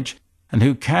knowledge, and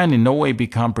who can in no way be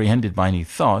comprehended by any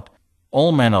thought,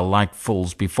 all men are like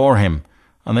fools before him,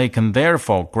 and they can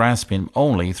therefore grasp him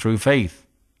only through faith.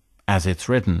 As it's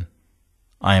written,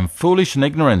 I am foolish and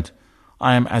ignorant,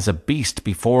 I am as a beast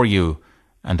before you,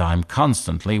 and I am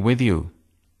constantly with you.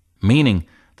 Meaning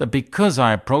that because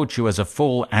I approach you as a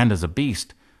fool and as a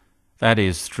beast, that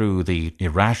is, through the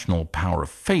irrational power of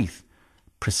faith,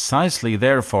 precisely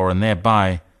therefore and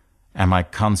thereby am I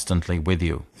constantly with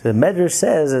you. So the Medrash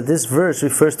says that this verse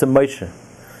refers to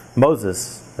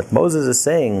Moses, that Moses is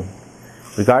saying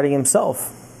regarding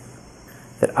himself,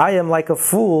 that I am like a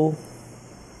fool,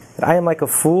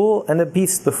 and a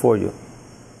beast before you.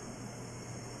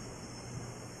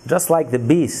 Just like the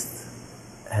beast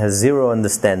has zero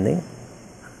understanding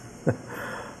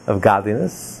of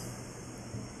godliness,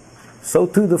 so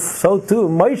too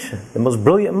Moshe, the most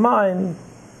brilliant mind,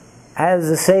 has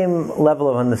the same level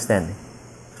of understanding.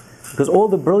 Because all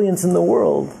the brilliance in the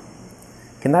world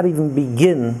cannot even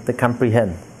begin to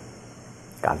comprehend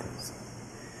godliness.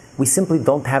 We simply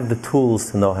don't have the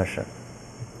tools to know Hashem.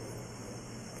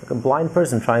 Like a blind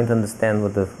person trying to understand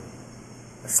what the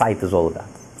sight is all about.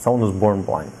 Someone who's born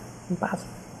blind.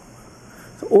 Impossible.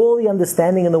 So all the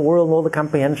understanding in the world, and all the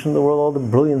comprehension in the world, all the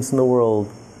brilliance in the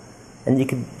world, and you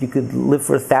could live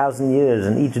for 1,000 years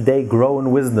and each day grow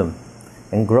in wisdom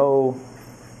and grow,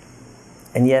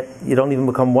 and yet you don't even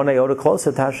become one iota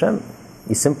closer to Hashem.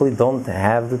 You simply don't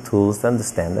have the tools to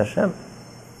understand Hashem.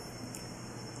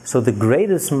 So the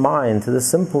greatest mind to the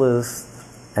simplest,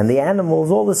 and the animal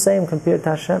is all the same compared to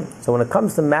Hashem. So when it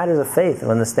comes to matters of faith, of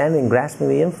understanding, grasping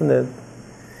the infinite,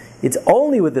 it's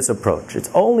only with this approach, it's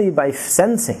only by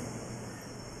sensing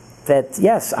that,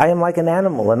 yes, I am like an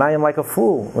animal and I am like a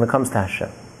fool when it comes to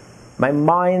Hashem. My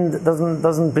mind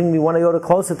doesn't bring me one iota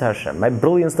closer to Hashem. My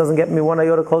brilliance doesn't get me one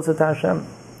iota closer to Hashem.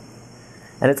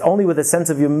 And it's only with a sense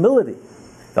of humility.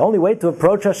 The only way to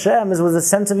approach Hashem is with a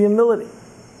sense of humility.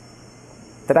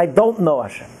 That I don't know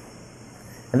Hashem.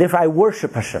 And therefore I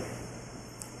worship Hashem.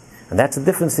 And that's the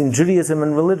difference in Judaism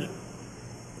and religion.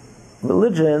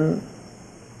 Religion,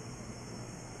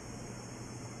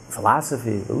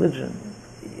 philosophy, religion,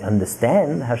 you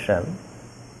understand Hashem,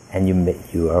 and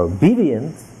you are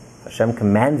obedient. Hashem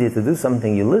commands you to do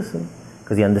something, you listen,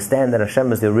 because you understand that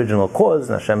Hashem is the original cause,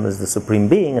 and Hashem is the supreme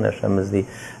being, and Hashem is the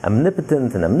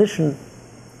omnipotent and omniscient.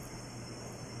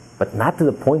 But not to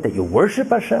the point that you worship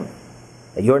Hashem,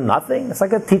 that you're nothing. It's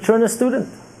like a teacher and a student.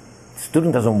 The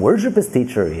student doesn't worship his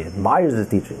teacher, he admires his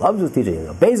teacher, he loves his teacher, he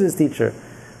obeys his teacher.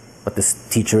 But the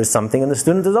teacher is something and the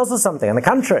student is also something. On the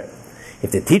contrary,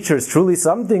 if the teacher is truly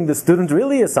something, the student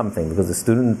really is something, because the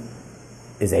student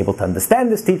is able to understand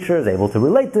his teacher, is able to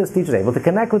relate to his teacher, is able to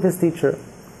connect with his teacher.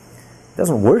 He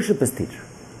doesn't worship his teacher.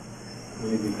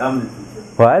 When you become the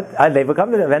teacher. What? They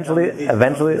become it eventually,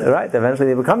 right, eventually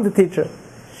they become the teacher.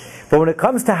 But when it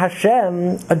comes to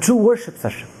Hashem, a Jew worships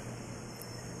Hashem.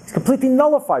 He's completely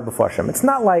nullified before Hashem. It's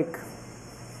not like,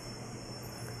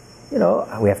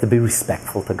 we have to be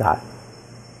respectful to God.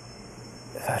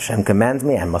 If Hashem commands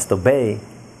me, I must obey.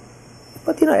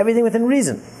 But, everything within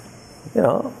reason.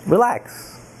 Relax.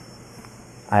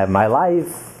 I have my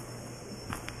life.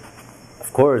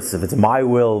 Of course, if it's my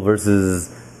will versus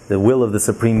the will of the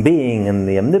Supreme Being and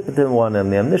the omnipotent one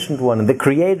and the omniscient one and the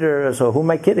Creator, so who am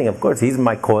I kidding? Of course, He's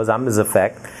my cause, I'm His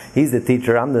effect. He's the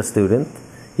teacher, I'm the student.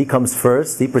 He comes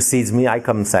first, He precedes me, I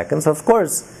come second. So of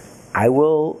course, I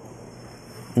will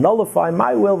nullify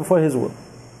my will before His will.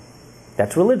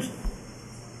 That's religion.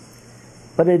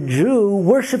 But a Jew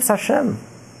worships Hashem.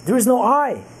 There is no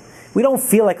I. We don't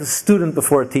feel like a student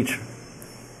before a teacher.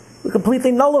 We're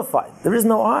completely nullified. There is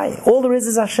no I. All there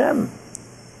is Hashem.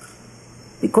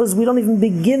 Because we don't even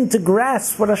begin to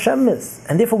grasp what Hashem is.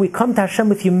 And therefore we come to Hashem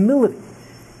with humility.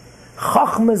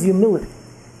 Chachma is humility.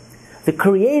 The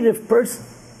creative person,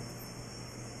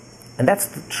 and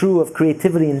that's true of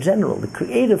creativity in general, the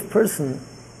creative person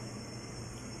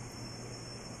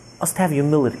must have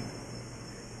humility.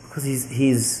 Because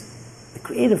the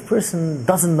creative person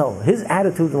doesn't know. His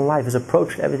attitude in life, his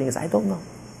approach to everything is, I don't know.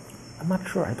 I'm not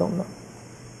sure, I don't know.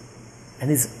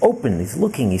 And he's open, he's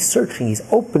looking, he's searching, he's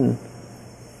open.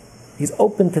 He's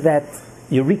open to that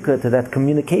eureka, to that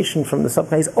communication from the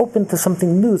subconscious. He's open to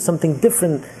something new, something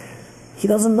different. He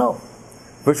doesn't know.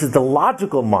 versus the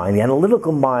logical mind, the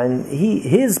analytical mind,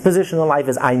 his position in life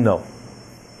is I know.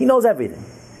 He knows everything.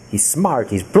 He's smart,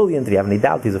 he's brilliant, if you have any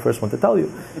doubt, he's the first one to tell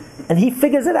you. And he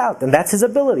figures it out, and that's his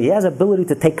ability. He has ability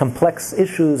to take complex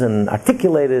issues and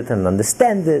articulate it and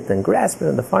understand it and grasp it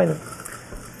and define it.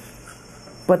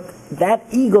 But that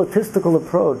egotistical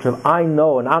approach of I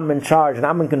know and I'm in charge and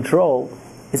I'm in control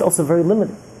is also very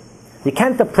limited. You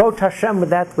can't approach Hashem with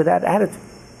that attitude.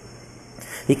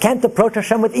 You can't approach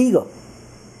Hashem with ego.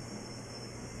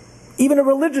 Even a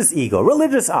religious ego,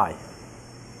 religious I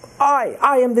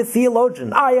am the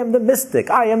theologian, I am the mystic,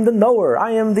 I am the knower,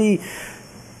 I am the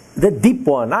deep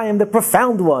one, I am the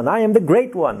profound one, I am the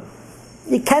great one.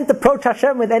 You can't approach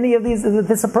Hashem with any of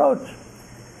this approach.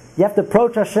 You have to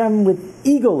approach Hashem with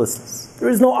egolessness. There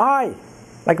is no I.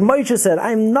 Like Moshe said,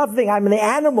 I'm nothing, I'm an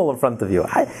animal in front of you.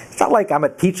 It's not like I'm a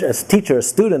teacher, a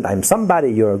student, I'm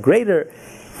somebody, you're a greater.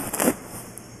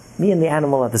 Me and the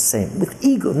animal are the same. With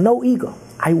ego, no ego.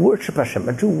 I worship Hashem.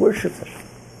 A Jew worships Hashem.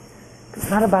 It's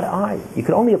not about I. You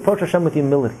can only approach Hashem with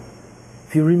humility.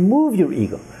 If you remove your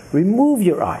ego, remove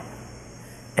your I,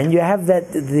 and you have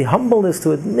the humbleness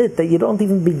to admit that you don't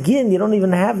even begin, you don't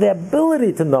even have the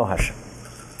ability to know Hashem.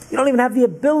 You don't even have the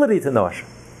ability to know Hashem.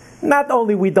 Not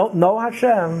only we don't know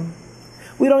Hashem,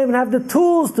 we don't even have the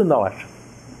tools to know Hashem.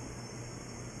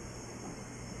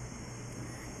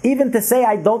 Even to say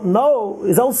I don't know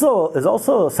is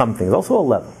also something, is also a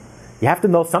level. You have to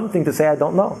know something to say I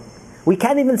don't know. We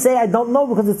can't even say I don't know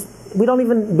because we don't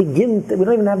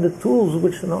even have the tools with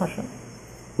which to know Hashem.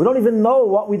 We don't even know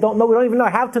what we don't know, we don't even know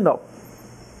how to know.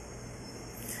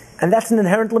 And that's an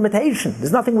inherent limitation.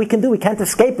 There's nothing we can do, we can't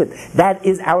escape it. That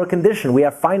is our condition. We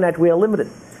are finite, we are limited.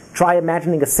 Try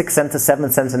imagining a sixth sense, a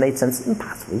seventh sense, an eighth sense.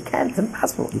 Impossible. You can't, it's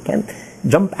impossible. You can't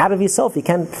jump out of yourself, you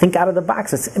can't think out of the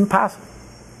box, it's impossible.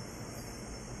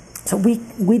 So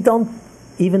we don't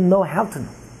even know how to know.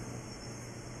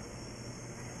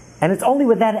 And it's only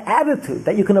with that attitude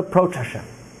that you can approach Hashem.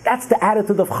 That's the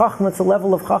attitude of Chacham, it's the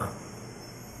level of Chacham.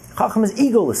 Chacham is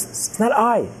egolessness, it's not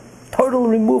I. Total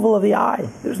removal of the I.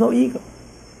 There's no ego.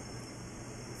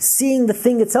 Seeing the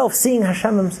thing itself, seeing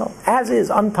Hashem Himself, as is,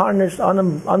 untarnished,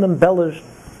 unembellished,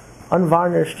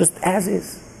 unvarnished, just as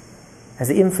is. As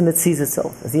the infinite sees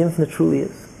itself, as the infinite truly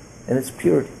is, in its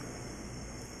purity.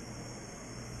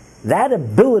 That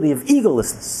ability of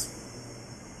egolessness,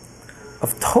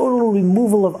 of total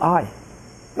removal of I,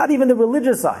 not even the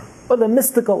religious I, or the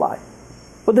mystical I,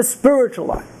 or the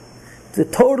spiritual I, the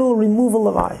total removal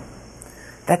of I.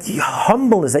 That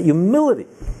humbleness, that humility.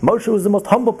 Moshe was the most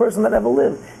humble person that ever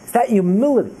lived. It's that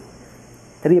humility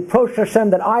that he approached Hashem,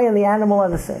 that I and the animal are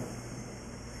the same.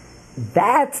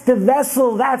 That's the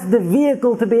vessel, that's the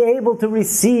vehicle to be able to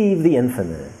receive the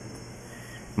infinite.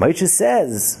 Moshe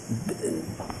says,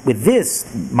 with this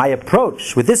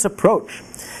approach,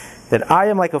 that I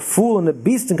am like a fool and a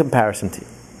beast in comparison to you.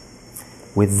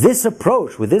 With this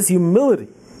approach, with this humility,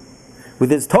 with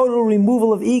this total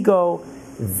removal of ego,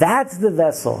 that's the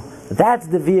vessel, that's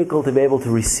the vehicle to be able to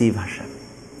receive Hashem,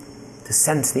 to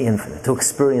sense the infinite, to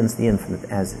experience the infinite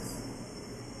as is,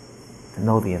 to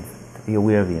know the infinite, to be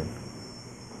aware of the infinite.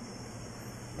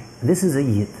 And this is a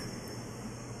Yid.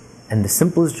 And the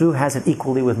simplest Jew has it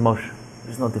equally with Moshe.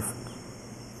 There's no difference.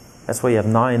 That's why you have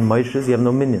 9 Moshes, you have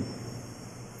no minyan.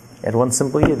 You had one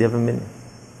simple Yid, you have a minyan.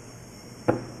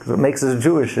 Because what makes us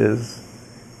Jewish is,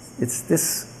 it's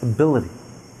this ability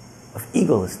of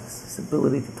egolessness, this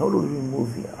ability to totally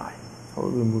remove the I,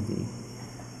 totally remove the ego,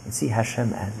 and see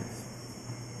Hashem as is.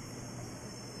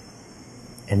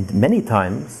 And many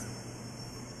times,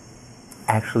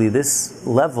 actually this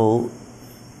level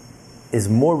is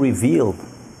more revealed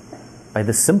by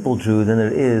the simple Jew than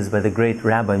it is by the great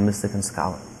rabbi, mystic, and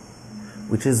scholar.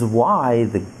 Which is why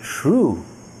the true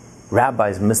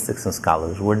rabbis, mystics, and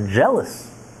scholars were jealous,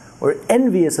 were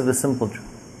envious of the simple Jew.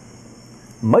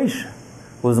 Moshe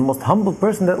was the most humble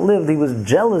person that lived. He was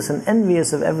jealous and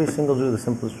envious of every single Jew, the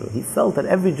simplest Jew. He felt that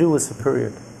every Jew was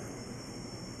superior.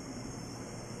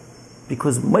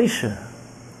 Because Moshe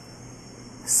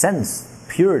sensed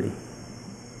purity,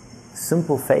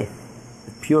 simple faith,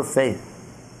 the pure faith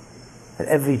that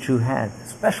every Jew had,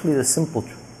 especially the simple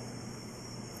Jew.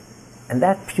 And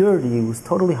that purity was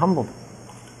totally humbled.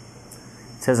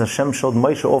 It says Hashem showed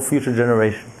Moshe all future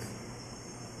generations.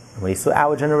 And when he saw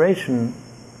our generation,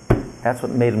 that's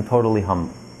what made him totally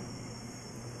humble.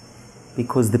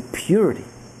 Because the purity,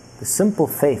 the simple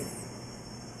faith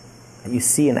that you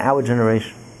see in our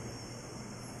generation,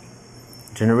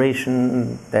 a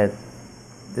generation that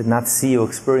did not see or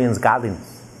experience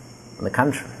godliness, on the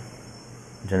contrary,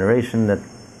 a generation that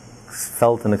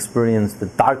felt and experienced the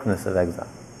darkness of exile.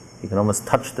 You can almost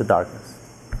touch the darkness.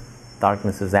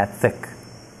 darkness is that thick.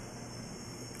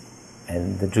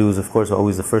 And the Jews, of course, are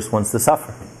always the first ones to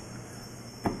suffer.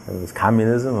 Whether it was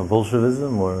communism or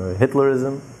Bolshevism or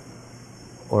Hitlerism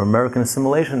or American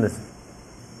assimilationism.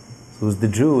 So it was the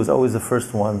Jew who was always the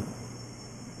first one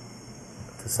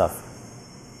to suffer.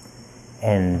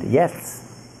 And yet,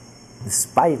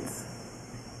 despite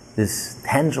this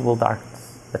tangible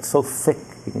darkness that's so thick,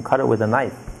 you can cut it with a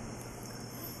knife,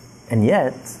 and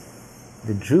yet,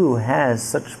 the Jew has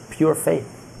such pure faith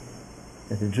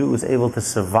that the Jew was able to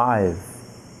survive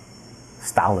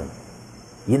Stalin,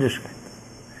 Yiddishkeit.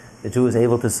 The Jew was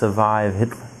able to survive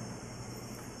Hitler.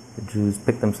 The Jews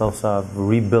picked themselves up,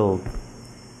 rebuild.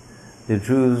 The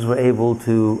Jews were able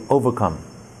to overcome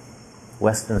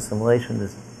Western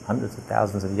assimilationism. Hundreds of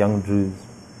thousands of young Jews,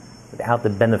 without the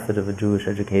benefit of a Jewish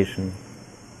education,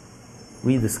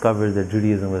 rediscovered their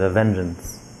Judaism with a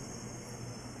vengeance.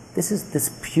 This is this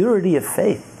purity of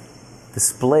faith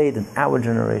displayed in our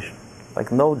generation,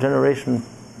 like no generation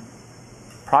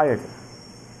prior to it.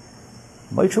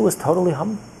 Moshe was totally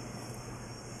humble.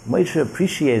 Moshe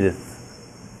appreciated,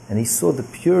 and he saw the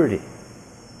purity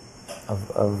of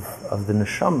the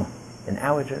neshama in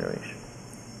our generation.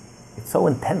 It's so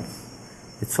intense.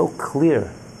 It's so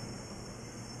clear.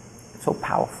 It's so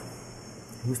powerful.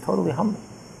 He was totally humble.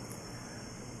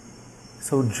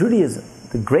 So Judaism,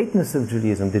 the greatness of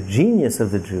Judaism, the genius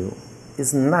of the Jew,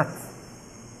 is not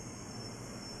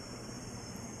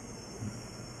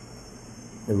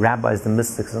the rabbis, the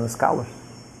mystics, and the scholars.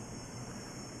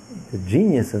 The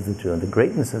genius of the Jew and the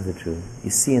greatness of the Jew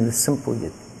you see in the simple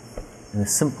Yid, in the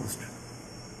simplest Jew,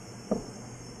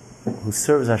 who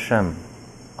serves Hashem,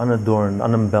 unadorned,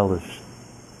 unembellished,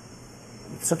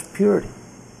 with such purity.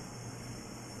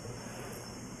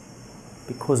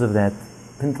 Because of that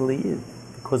Pintele Yid,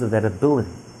 because of that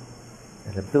ability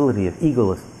of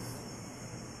egolessness,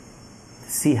 to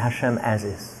see Hashem as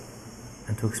is,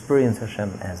 and to experience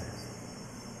Hashem as is.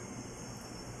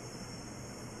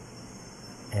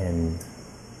 And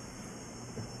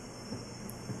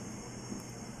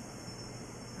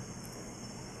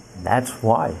that's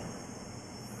why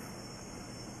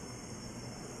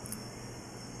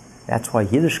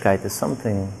Yiddishkeit is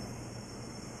something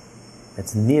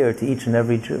that's near to each and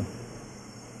every Jew.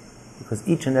 Because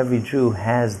each and every Jew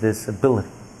has this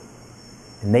ability,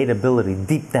 innate ability,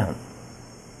 deep down,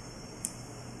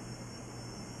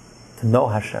 to know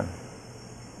Hashem,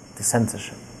 to sense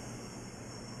Hashem.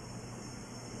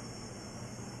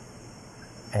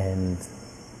 And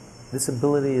this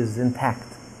ability is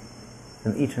intact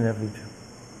in each and every Jew.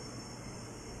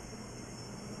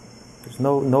 There's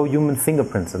no human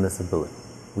fingerprints in this ability.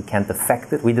 We can't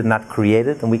affect it, we did not create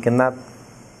it, and we cannot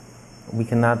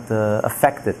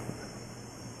affect it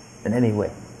in any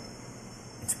way.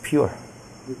 It's pure.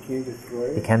 You can't destroy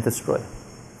it? You can't destroy it.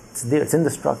 It's there, it's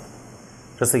indestructible.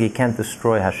 Just like you can't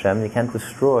destroy Hashem, you can't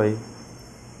destroy,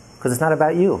 because it's not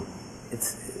about you.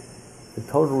 It's the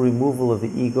total removal of the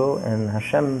ego, and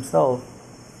Hashem himself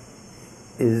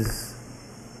is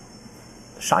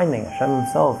shining. Hashem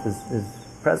himself is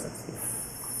present. You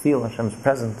feel Hashem's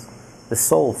presence. The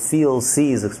soul feels,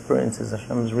 sees, experiences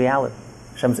Hashem's reality,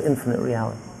 Hashem's infinite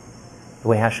reality. The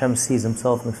way Hashem sees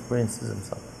himself and experiences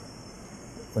himself.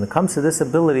 When it comes to this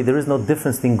ability, there is no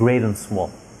difference between great and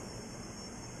small.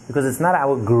 Because it's not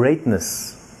our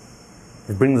greatness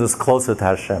that brings us closer to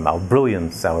Hashem, our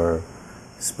brilliance, our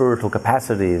spiritual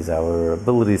capacities, our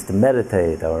abilities to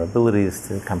meditate, our abilities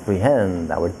to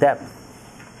comprehend, our depth.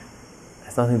 It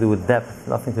has nothing to do with depth,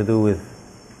 nothing to do with...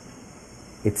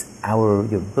 It's our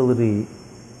ability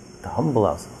to humble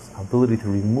ourselves, our ability to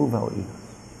remove our egos,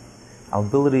 our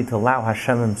ability to allow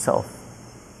Hashem himself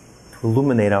to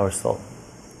illuminate our soul.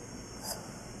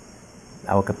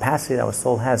 Our capacity our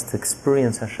soul has to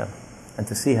experience Hashem and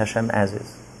to see Hashem as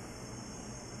is.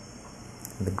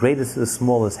 And the greatest and the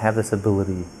smallest have this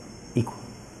ability in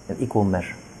equal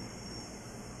measure.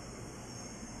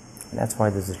 And that's why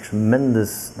there's a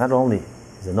tremendous, not only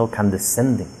is there no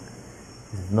condescending,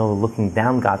 there's no looking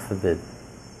down, God forbid,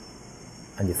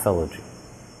 on your fellow Jew.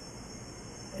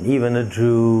 And even a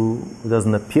Jew who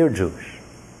doesn't appear Jewish,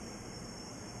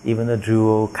 even a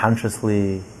Jew who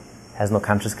consciously has no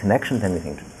conscious connection to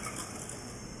anything Jewish,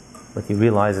 but he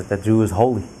realizes that Jew is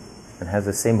holy and has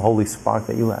the same holy spark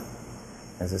that you have,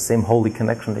 has the same holy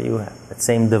connection that you have, that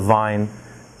same divine,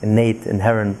 innate,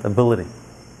 inherent ability.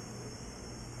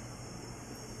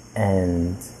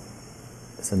 And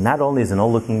so not only is there no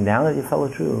looking down at your fellow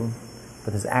Jew,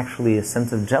 but there's actually a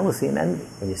sense of jealousy and envy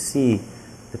when you see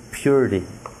the purity,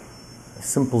 the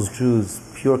simple Jew's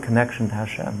pure connection to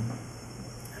Hashem.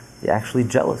 You're actually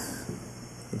jealous.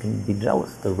 You can be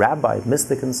jealous. The rabbi,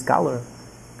 mystic, and scholar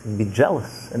could be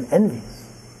jealous and envious,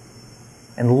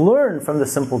 and learn from the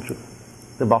simple Jew.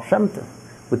 The Baal Shem Tov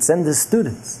would send his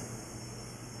students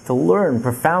to learn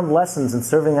profound lessons in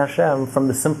serving Hashem from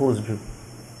the simplest Jew.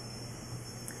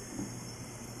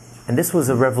 And this was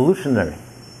a revolutionary.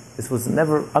 This was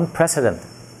never unprecedented.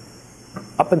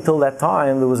 Up until that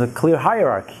time, there was a clear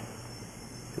hierarchy.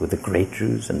 There were the great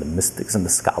Jews and the mystics and the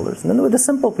scholars, and then there were the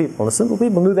simple people. The simple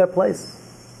people knew their place.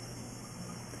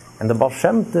 And the Baal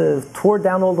Shem Tov tore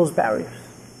down all those barriers.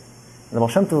 And the Baal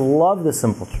Shem Tov loved the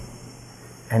simple Jew.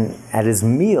 And at his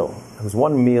meal, there was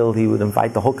one meal, he would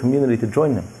invite the whole community to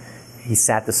join him. He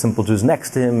sat the simple Jews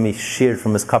next to him, he shared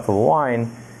from his cup of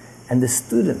wine, and the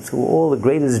students, who were all the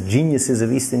greatest geniuses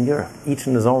of Eastern Europe, each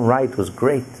in his own right was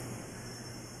great,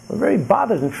 were very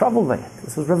bothered and troubled by it.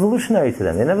 This was revolutionary to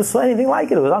them. They never saw anything like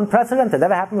it. It was unprecedented. It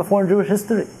never happened before in Jewish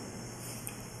history.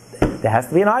 There has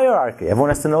to be an hierarchy. Everyone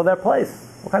has to know their place.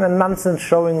 What kind of nonsense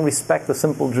showing respect to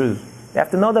simple Jews? They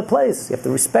have to know their place. You have to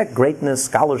respect greatness,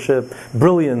 scholarship,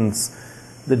 brilliance.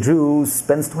 The Jew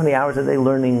spends 20 hours a day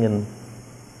learning,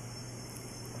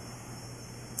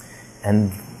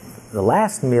 and the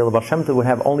last meal the Baal Shem Tov would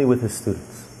have only with his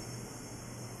students.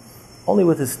 Only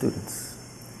with his students.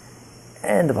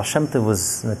 And the Baal Shem Tov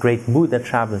was in a great mood at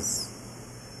Shabbos.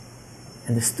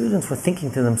 And the students were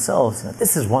thinking to themselves,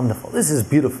 this is wonderful, this is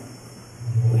beautiful.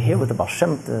 We're here with the Baal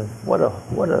Shem Tov, what a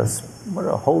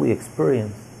holy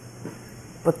experience.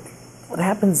 But what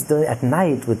happens at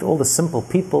night with all the simple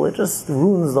people, it just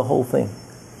ruins the whole thing.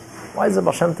 Why does the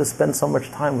Baal Shem Tov spend so much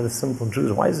time with the simple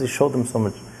Jews? Why does he show them so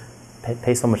much,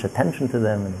 pay so much attention to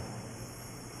them? And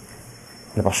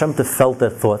the Baal Shem Tov felt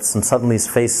their thoughts, and suddenly his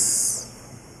face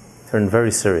turned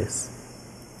very serious.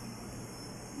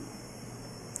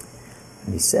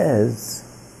 And he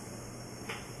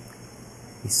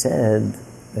said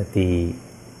that the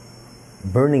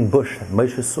burning bush that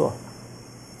Moshe saw,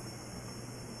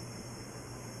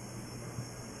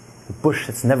 the bush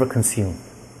that's never consumed,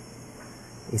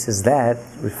 he says that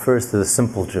refers to the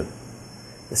simple Jew.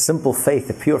 The simple faith,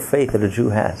 the pure faith that a Jew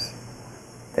has,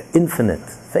 the infinite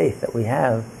faith that we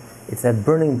have, it's that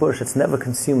burning bush that's never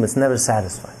consumed, it's never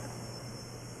satisfied.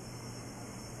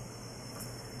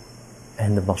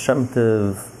 And the Baal Shem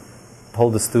Tov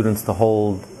told the students to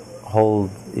hold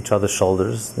each other's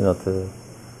shoulders, to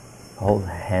hold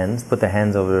hands, put their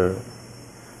hands over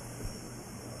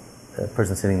the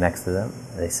person sitting next to them.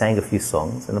 And they sang a few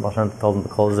songs, and the Baal Shem Tov told them to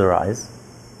close their eyes.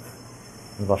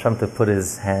 And the Baal Shem Tov put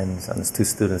his hands on his two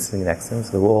students sitting next to him,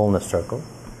 so they were all in a circle.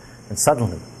 And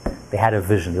suddenly, they had a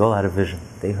vision. They all had a vision.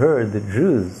 They heard the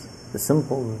Jews, the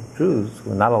simple Jews, who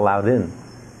were not allowed in.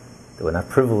 They were not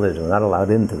privileged. They were not allowed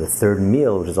into the third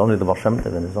meal, which is only the Baal Shem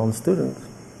Tov and his own students.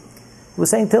 It was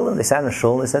saying Tehillim. They sat in a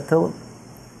shul and they said Tehillim.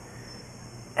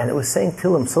 And it was saying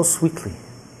Tehillim so sweetly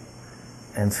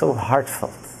and so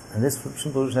heartfelt. And this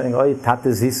simple was saying, "Oy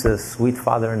Tate Zisa, sweet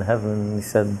Father in heaven." He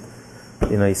said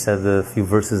a few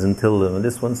verses in Tehillim. And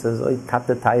this one says, "Oy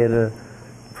Tate Tayere,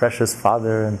 precious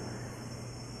Father." And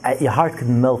your heart could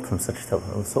melt from such Tehillim.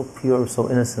 It was so pure, so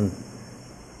innocent.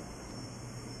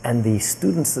 And the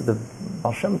students of the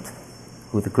Baal Shem Tov,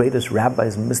 who were the greatest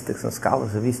rabbis, mystics, and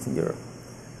scholars of Eastern Europe,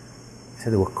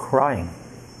 said they were crying.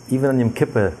 Even on Yom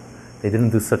Kippur, they didn't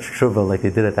do such tshuva like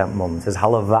they did at that moment. It says,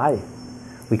 halavai,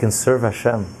 we can serve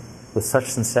Hashem with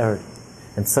such sincerity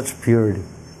and such purity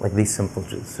like these simple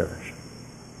Jews serve Hashem.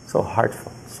 So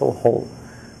heartful, so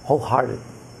wholehearted.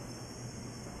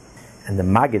 And the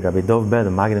Maggid, Rabbi Dov Ber,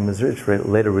 the Maggid of Mezritch,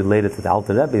 later related to the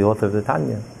Alter Rebbe, the author of the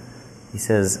Tanya, he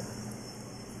says,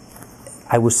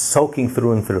 I was soaking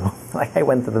through and through. Like I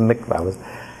went to the mikvah.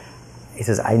 He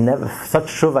says, such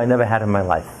shuv I never had in my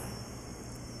life.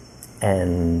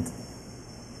 And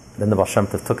then the Baal Shem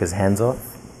Tov took his hands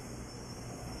off,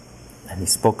 and he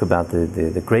spoke about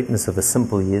the greatness of a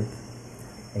simple Yid.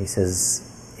 And he says,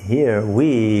 here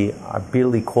we are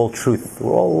barely called truth.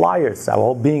 We're all liars. Our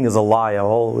whole being is a lie.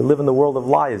 We live in the world of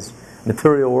lies,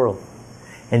 material world.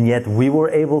 And yet we were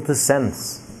able to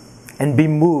sense and be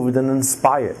moved and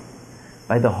inspired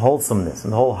by the wholesomeness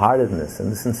and the wholeheartedness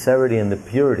and the sincerity and the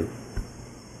purity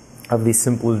of these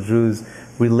simple Jews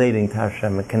relating to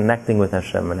Hashem and connecting with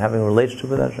Hashem and having a relationship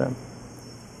with Hashem.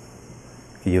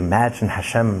 Can you imagine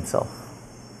Hashem himself,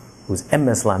 who's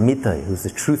emes la'amitai, who's the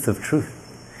truth of truth?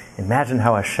 Imagine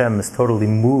how Hashem is totally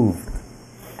moved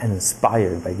and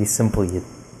inspired by these simple Yid.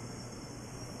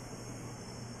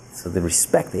 So the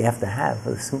respect they have to have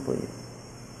for the simple Yid.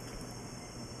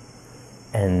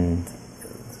 And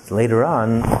later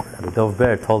on, Rabbi Dov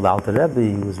Ber told the Alter Rebbe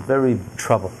he was very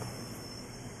troubled.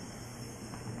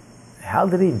 How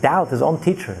did he doubt his own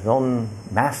teacher, his own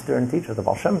master and teacher, the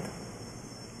Baal Shem Tov?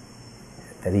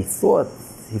 That he thought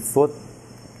he thought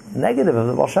negative of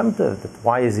the Baal Shem Tov, that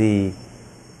why is he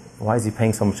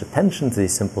paying so much attention to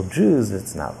these simple Jews?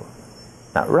 It's not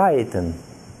right, and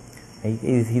he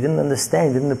didn't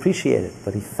understand, he didn't appreciate it,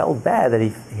 but he felt bad that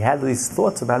he had these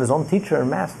thoughts about his own teacher and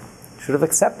master. He should have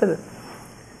accepted it.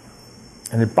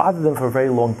 And it bothered him for a very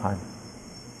long time.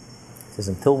 He says,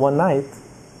 until one night,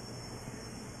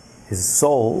 his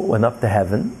soul went up to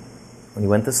heaven. When he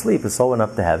went to sleep, his soul went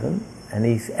up to heaven, and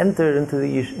he entered into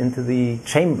the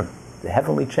chamber, the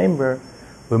heavenly chamber,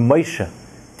 where Moshe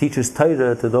teaches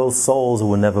Torah to those souls who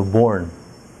were never born,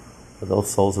 for those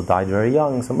souls who died very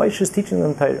young. So Moshe is teaching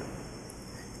them Torah,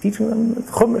 teaching them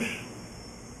Chumash.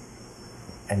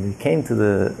 And we came to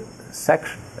the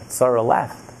section that Sarah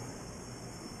laughed.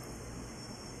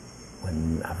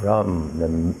 When Avraham, the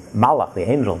Malach, the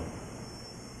angel,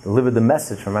 delivered the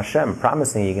message from Hashem,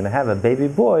 promising you're going to have a baby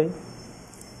boy,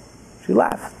 she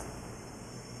laughed.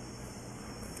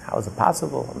 How is it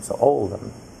possible? I'm so old.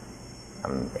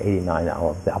 I'm 89.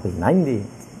 I'll be 90.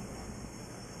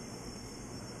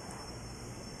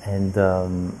 And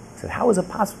said, how is it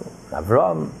possible?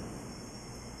 Avraham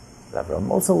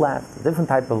also laughed, a different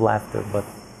type of laughter, but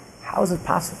how is it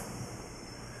possible?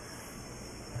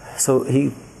 So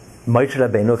Moshe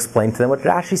Rabbeinu explained to them what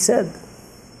Rashi said.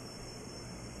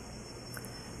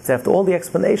 So after all the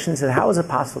explanations, he said, how is it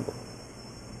possible?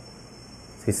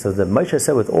 So the Moshe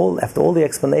said, after all the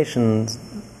explanations,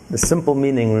 the simple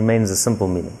meaning remains the simple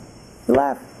meaning. He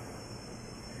laughed.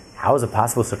 How is it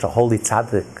possible such a holy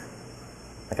tzaddik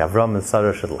like Avraham and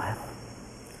Sarah should laugh?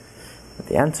 But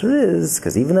the answer is,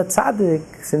 because even a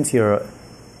tzaddik, since you're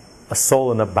a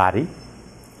soul and a body,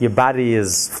 your body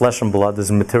is flesh and blood,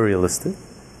 is materialistic.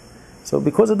 So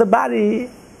because of the body,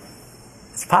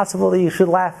 it's possible that you should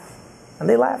laugh. And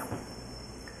they laughed.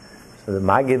 So the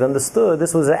Maggid understood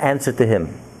this was an answer to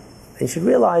him. You should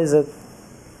realize that,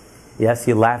 yes,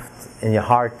 you laughed in your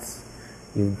hearts,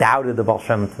 you doubted the Baal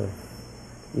Shem Tov,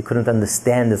 you couldn't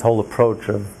understand this whole approach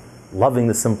of loving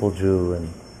the simple Jew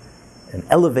and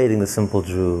elevating the simple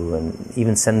Jew, and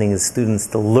even sending his students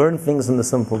to learn things from the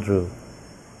simple Jew,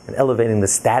 and elevating the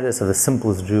status of the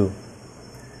simplest Jew,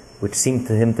 which seemed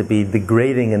to him to be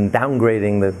degrading and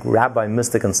downgrading the rabbi,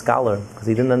 mystic, and scholar, because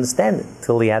he didn't understand it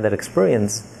until he had that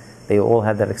experience. They all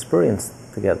had that experience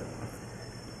together.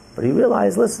 But he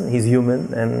realized, listen, he's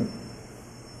human, and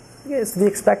it's to be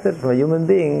expected from a human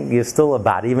being. You're still a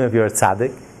body, even if you're a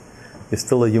tzaddik. You're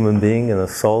still a human being and a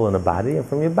soul and a body, and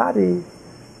from your body,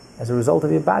 as a result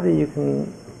of your body, you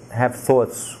can have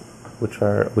thoughts which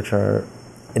are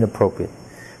inappropriate.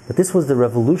 But this was the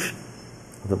revolution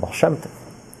of the Baal Shem Tov,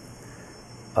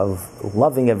 of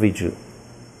loving every Jew,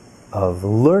 of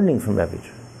learning from every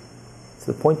Jew, to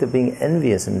the point of being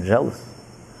envious and jealous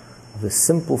of the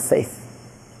simple faith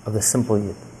of the simple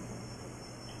Yid.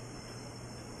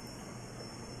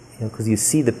 Because you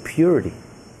see the purity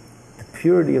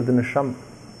of the neshama.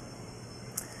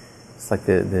 It's like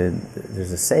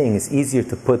there's a saying: it's easier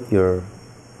to put your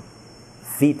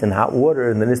feet in hot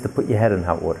water than it is to put your head in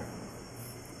hot water.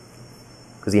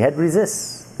 Because your head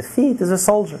resists. The feet is a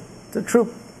soldier, it's a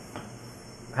troop.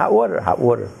 Hot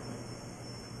water.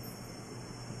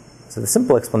 So the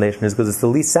simple explanation is because it's the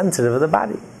least sensitive of the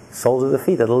body. Soles of the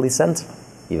feet are the least sensitive.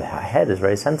 Your head is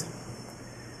very sensitive.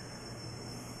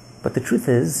 But the truth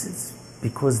is, it's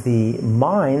because the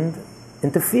mind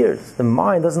interferes. The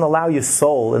mind doesn't allow your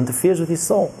soul, interferes with your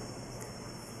soul.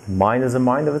 The mind is a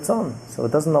mind of its own. So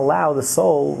it doesn't allow the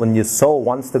soul, when your soul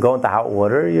wants to go into hot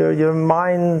water, your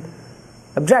mind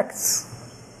objects.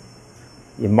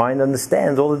 Your mind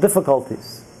understands all the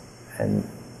difficulties, and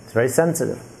it's very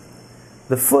sensitive.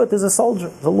 The foot is a soldier,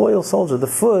 it's a loyal soldier. The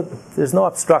foot, there's no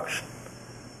obstruction.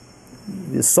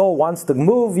 Your soul wants to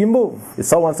move, you move. Your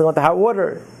soul wants to go into hot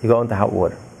water, you go into hot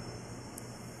water.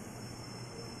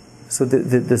 So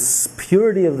this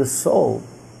purity of the soul,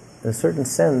 in a certain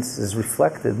sense, is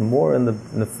reflected more in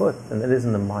the foot than it is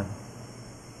in the mind.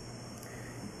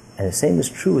 And the same is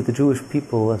true with the Jewish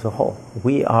people as a whole.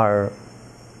 We are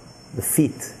the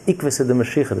feet, ikvis of the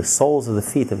Mashiach, the soles of the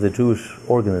feet of the Jewish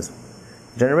organism.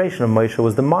 The generation of Moshe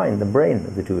was the mind, the brain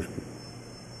of the Jewish people,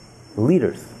 the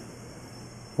leaders.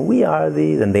 We are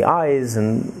the eyes,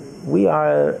 and we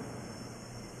are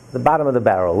the bottom of the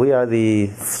barrel. We are the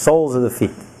soles of the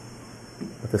feet.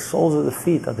 But the soles of the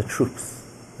feet are the troops.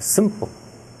 The simple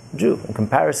Jew, in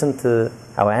comparison to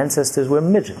our ancestors, were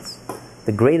midgets.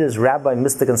 The greatest rabbi,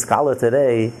 mystic, and scholar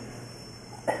today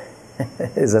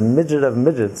is a midget of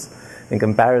midgets in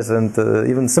comparison to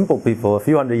even simple people a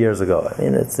few hundred years ago. I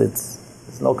mean,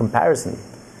 it's no comparison.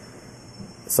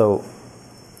 So,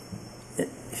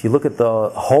 if you look at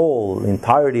the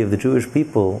entirety of the Jewish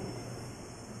people,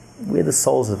 We're the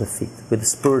soles of the feet. We're the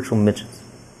spiritual midgets.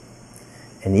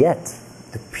 And yet,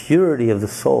 the purity of the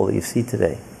soul that you see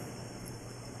today,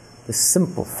 the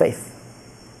simple faith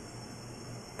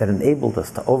that enabled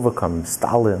us to overcome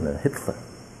Stalin and Hitler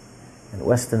and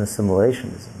Western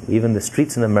assimilationism. Even the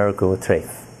streets in America were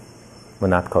treif, were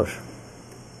not kosher.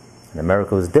 And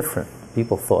America was different.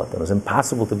 People thought it was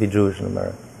impossible to be Jewish in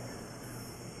America.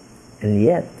 And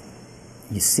yet,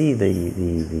 you see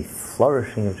the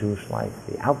flourishing of Jewish life,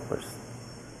 the outburst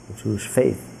of Jewish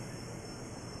faith.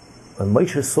 When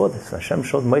Moshe saw this, Hashem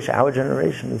showed Moshe our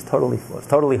generation, he was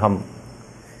totally humble.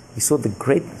 He saw the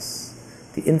greatness,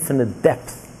 the infinite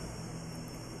depth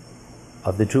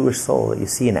of the Jewish soul that you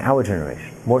see in our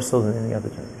generation, more so than any other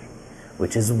generation.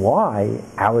 Which is why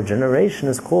our generation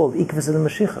is called Ikvus of the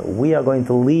Mashiach. We are going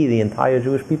to lead the entire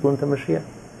Jewish people into Mashiach.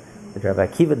 That Rabbi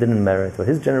Akiva didn't merit, or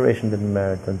his generation didn't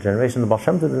merit, the generation of the Baal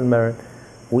Shem Tov didn't merit.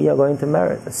 We are going to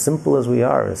merit. As simple as we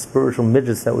are, as spiritual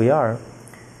midgets that we are,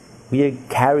 we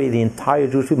carry the entire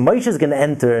Jewish people. Moshe is going to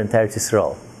enter into Eretz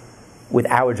Yisrael with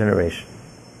our generation.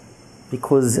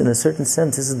 Because in a certain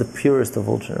sense, this is the purest of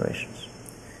all generations.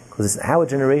 Because it's in our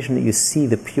generation that you see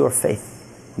the pure faith.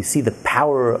 You see the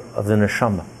power of the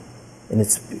neshama in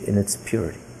its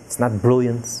purity. It's not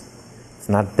brilliance. It's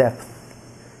not depth.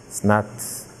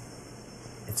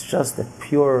 It's just that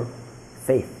pure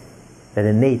faith, that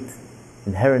innate,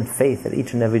 inherent faith that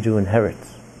each and every Jew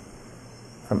inherits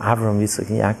from Avraham, Yitzchak,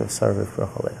 and Yaakov, Sarah,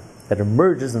 V'chol, that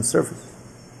emerges and surfaces.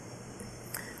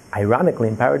 Ironically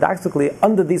and paradoxically,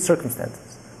 under these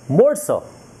circumstances, more so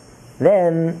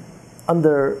than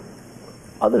under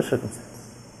other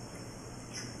circumstances.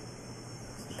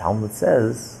 The Talmud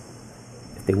says,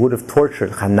 if they would have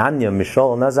tortured Hananiah,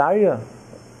 Mishael, and Azariah,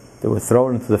 they were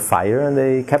thrown into the fire and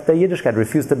they kept their Yiddishkeit,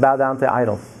 refused to bow down to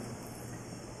idols.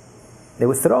 They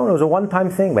were thrown, it was a one-time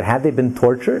thing, but had they been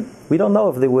tortured, we don't know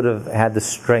if they would have had the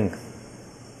strength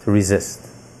to resist.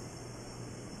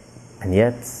 And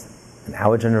yet, in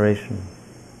our generation,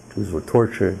 Jews were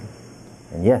tortured,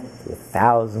 and yet, there were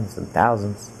thousands and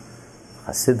thousands of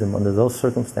Hasidim under those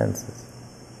circumstances,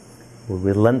 were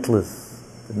relentless,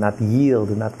 did not yield,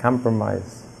 did not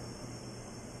compromise.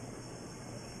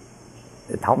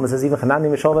 The Talmud says even Hanani,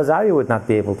 Mishael, Azariah would not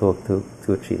be able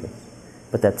to achieve it.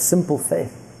 But that simple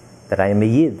faith, that I am a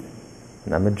Yid,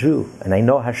 and I'm a Jew, and I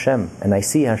know Hashem, and I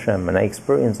see Hashem, and I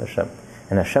experience Hashem,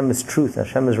 and Hashem is truth, and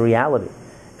Hashem is reality,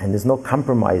 and there's no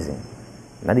compromising,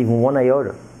 not even one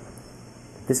iota.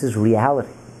 This is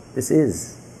reality. This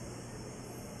is.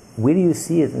 Where do you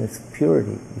see it in its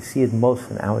purity? You see it most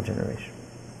in our generation.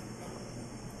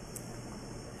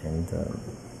 And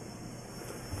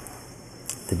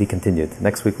to be continued.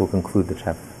 Next week we'll conclude the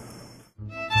chapter.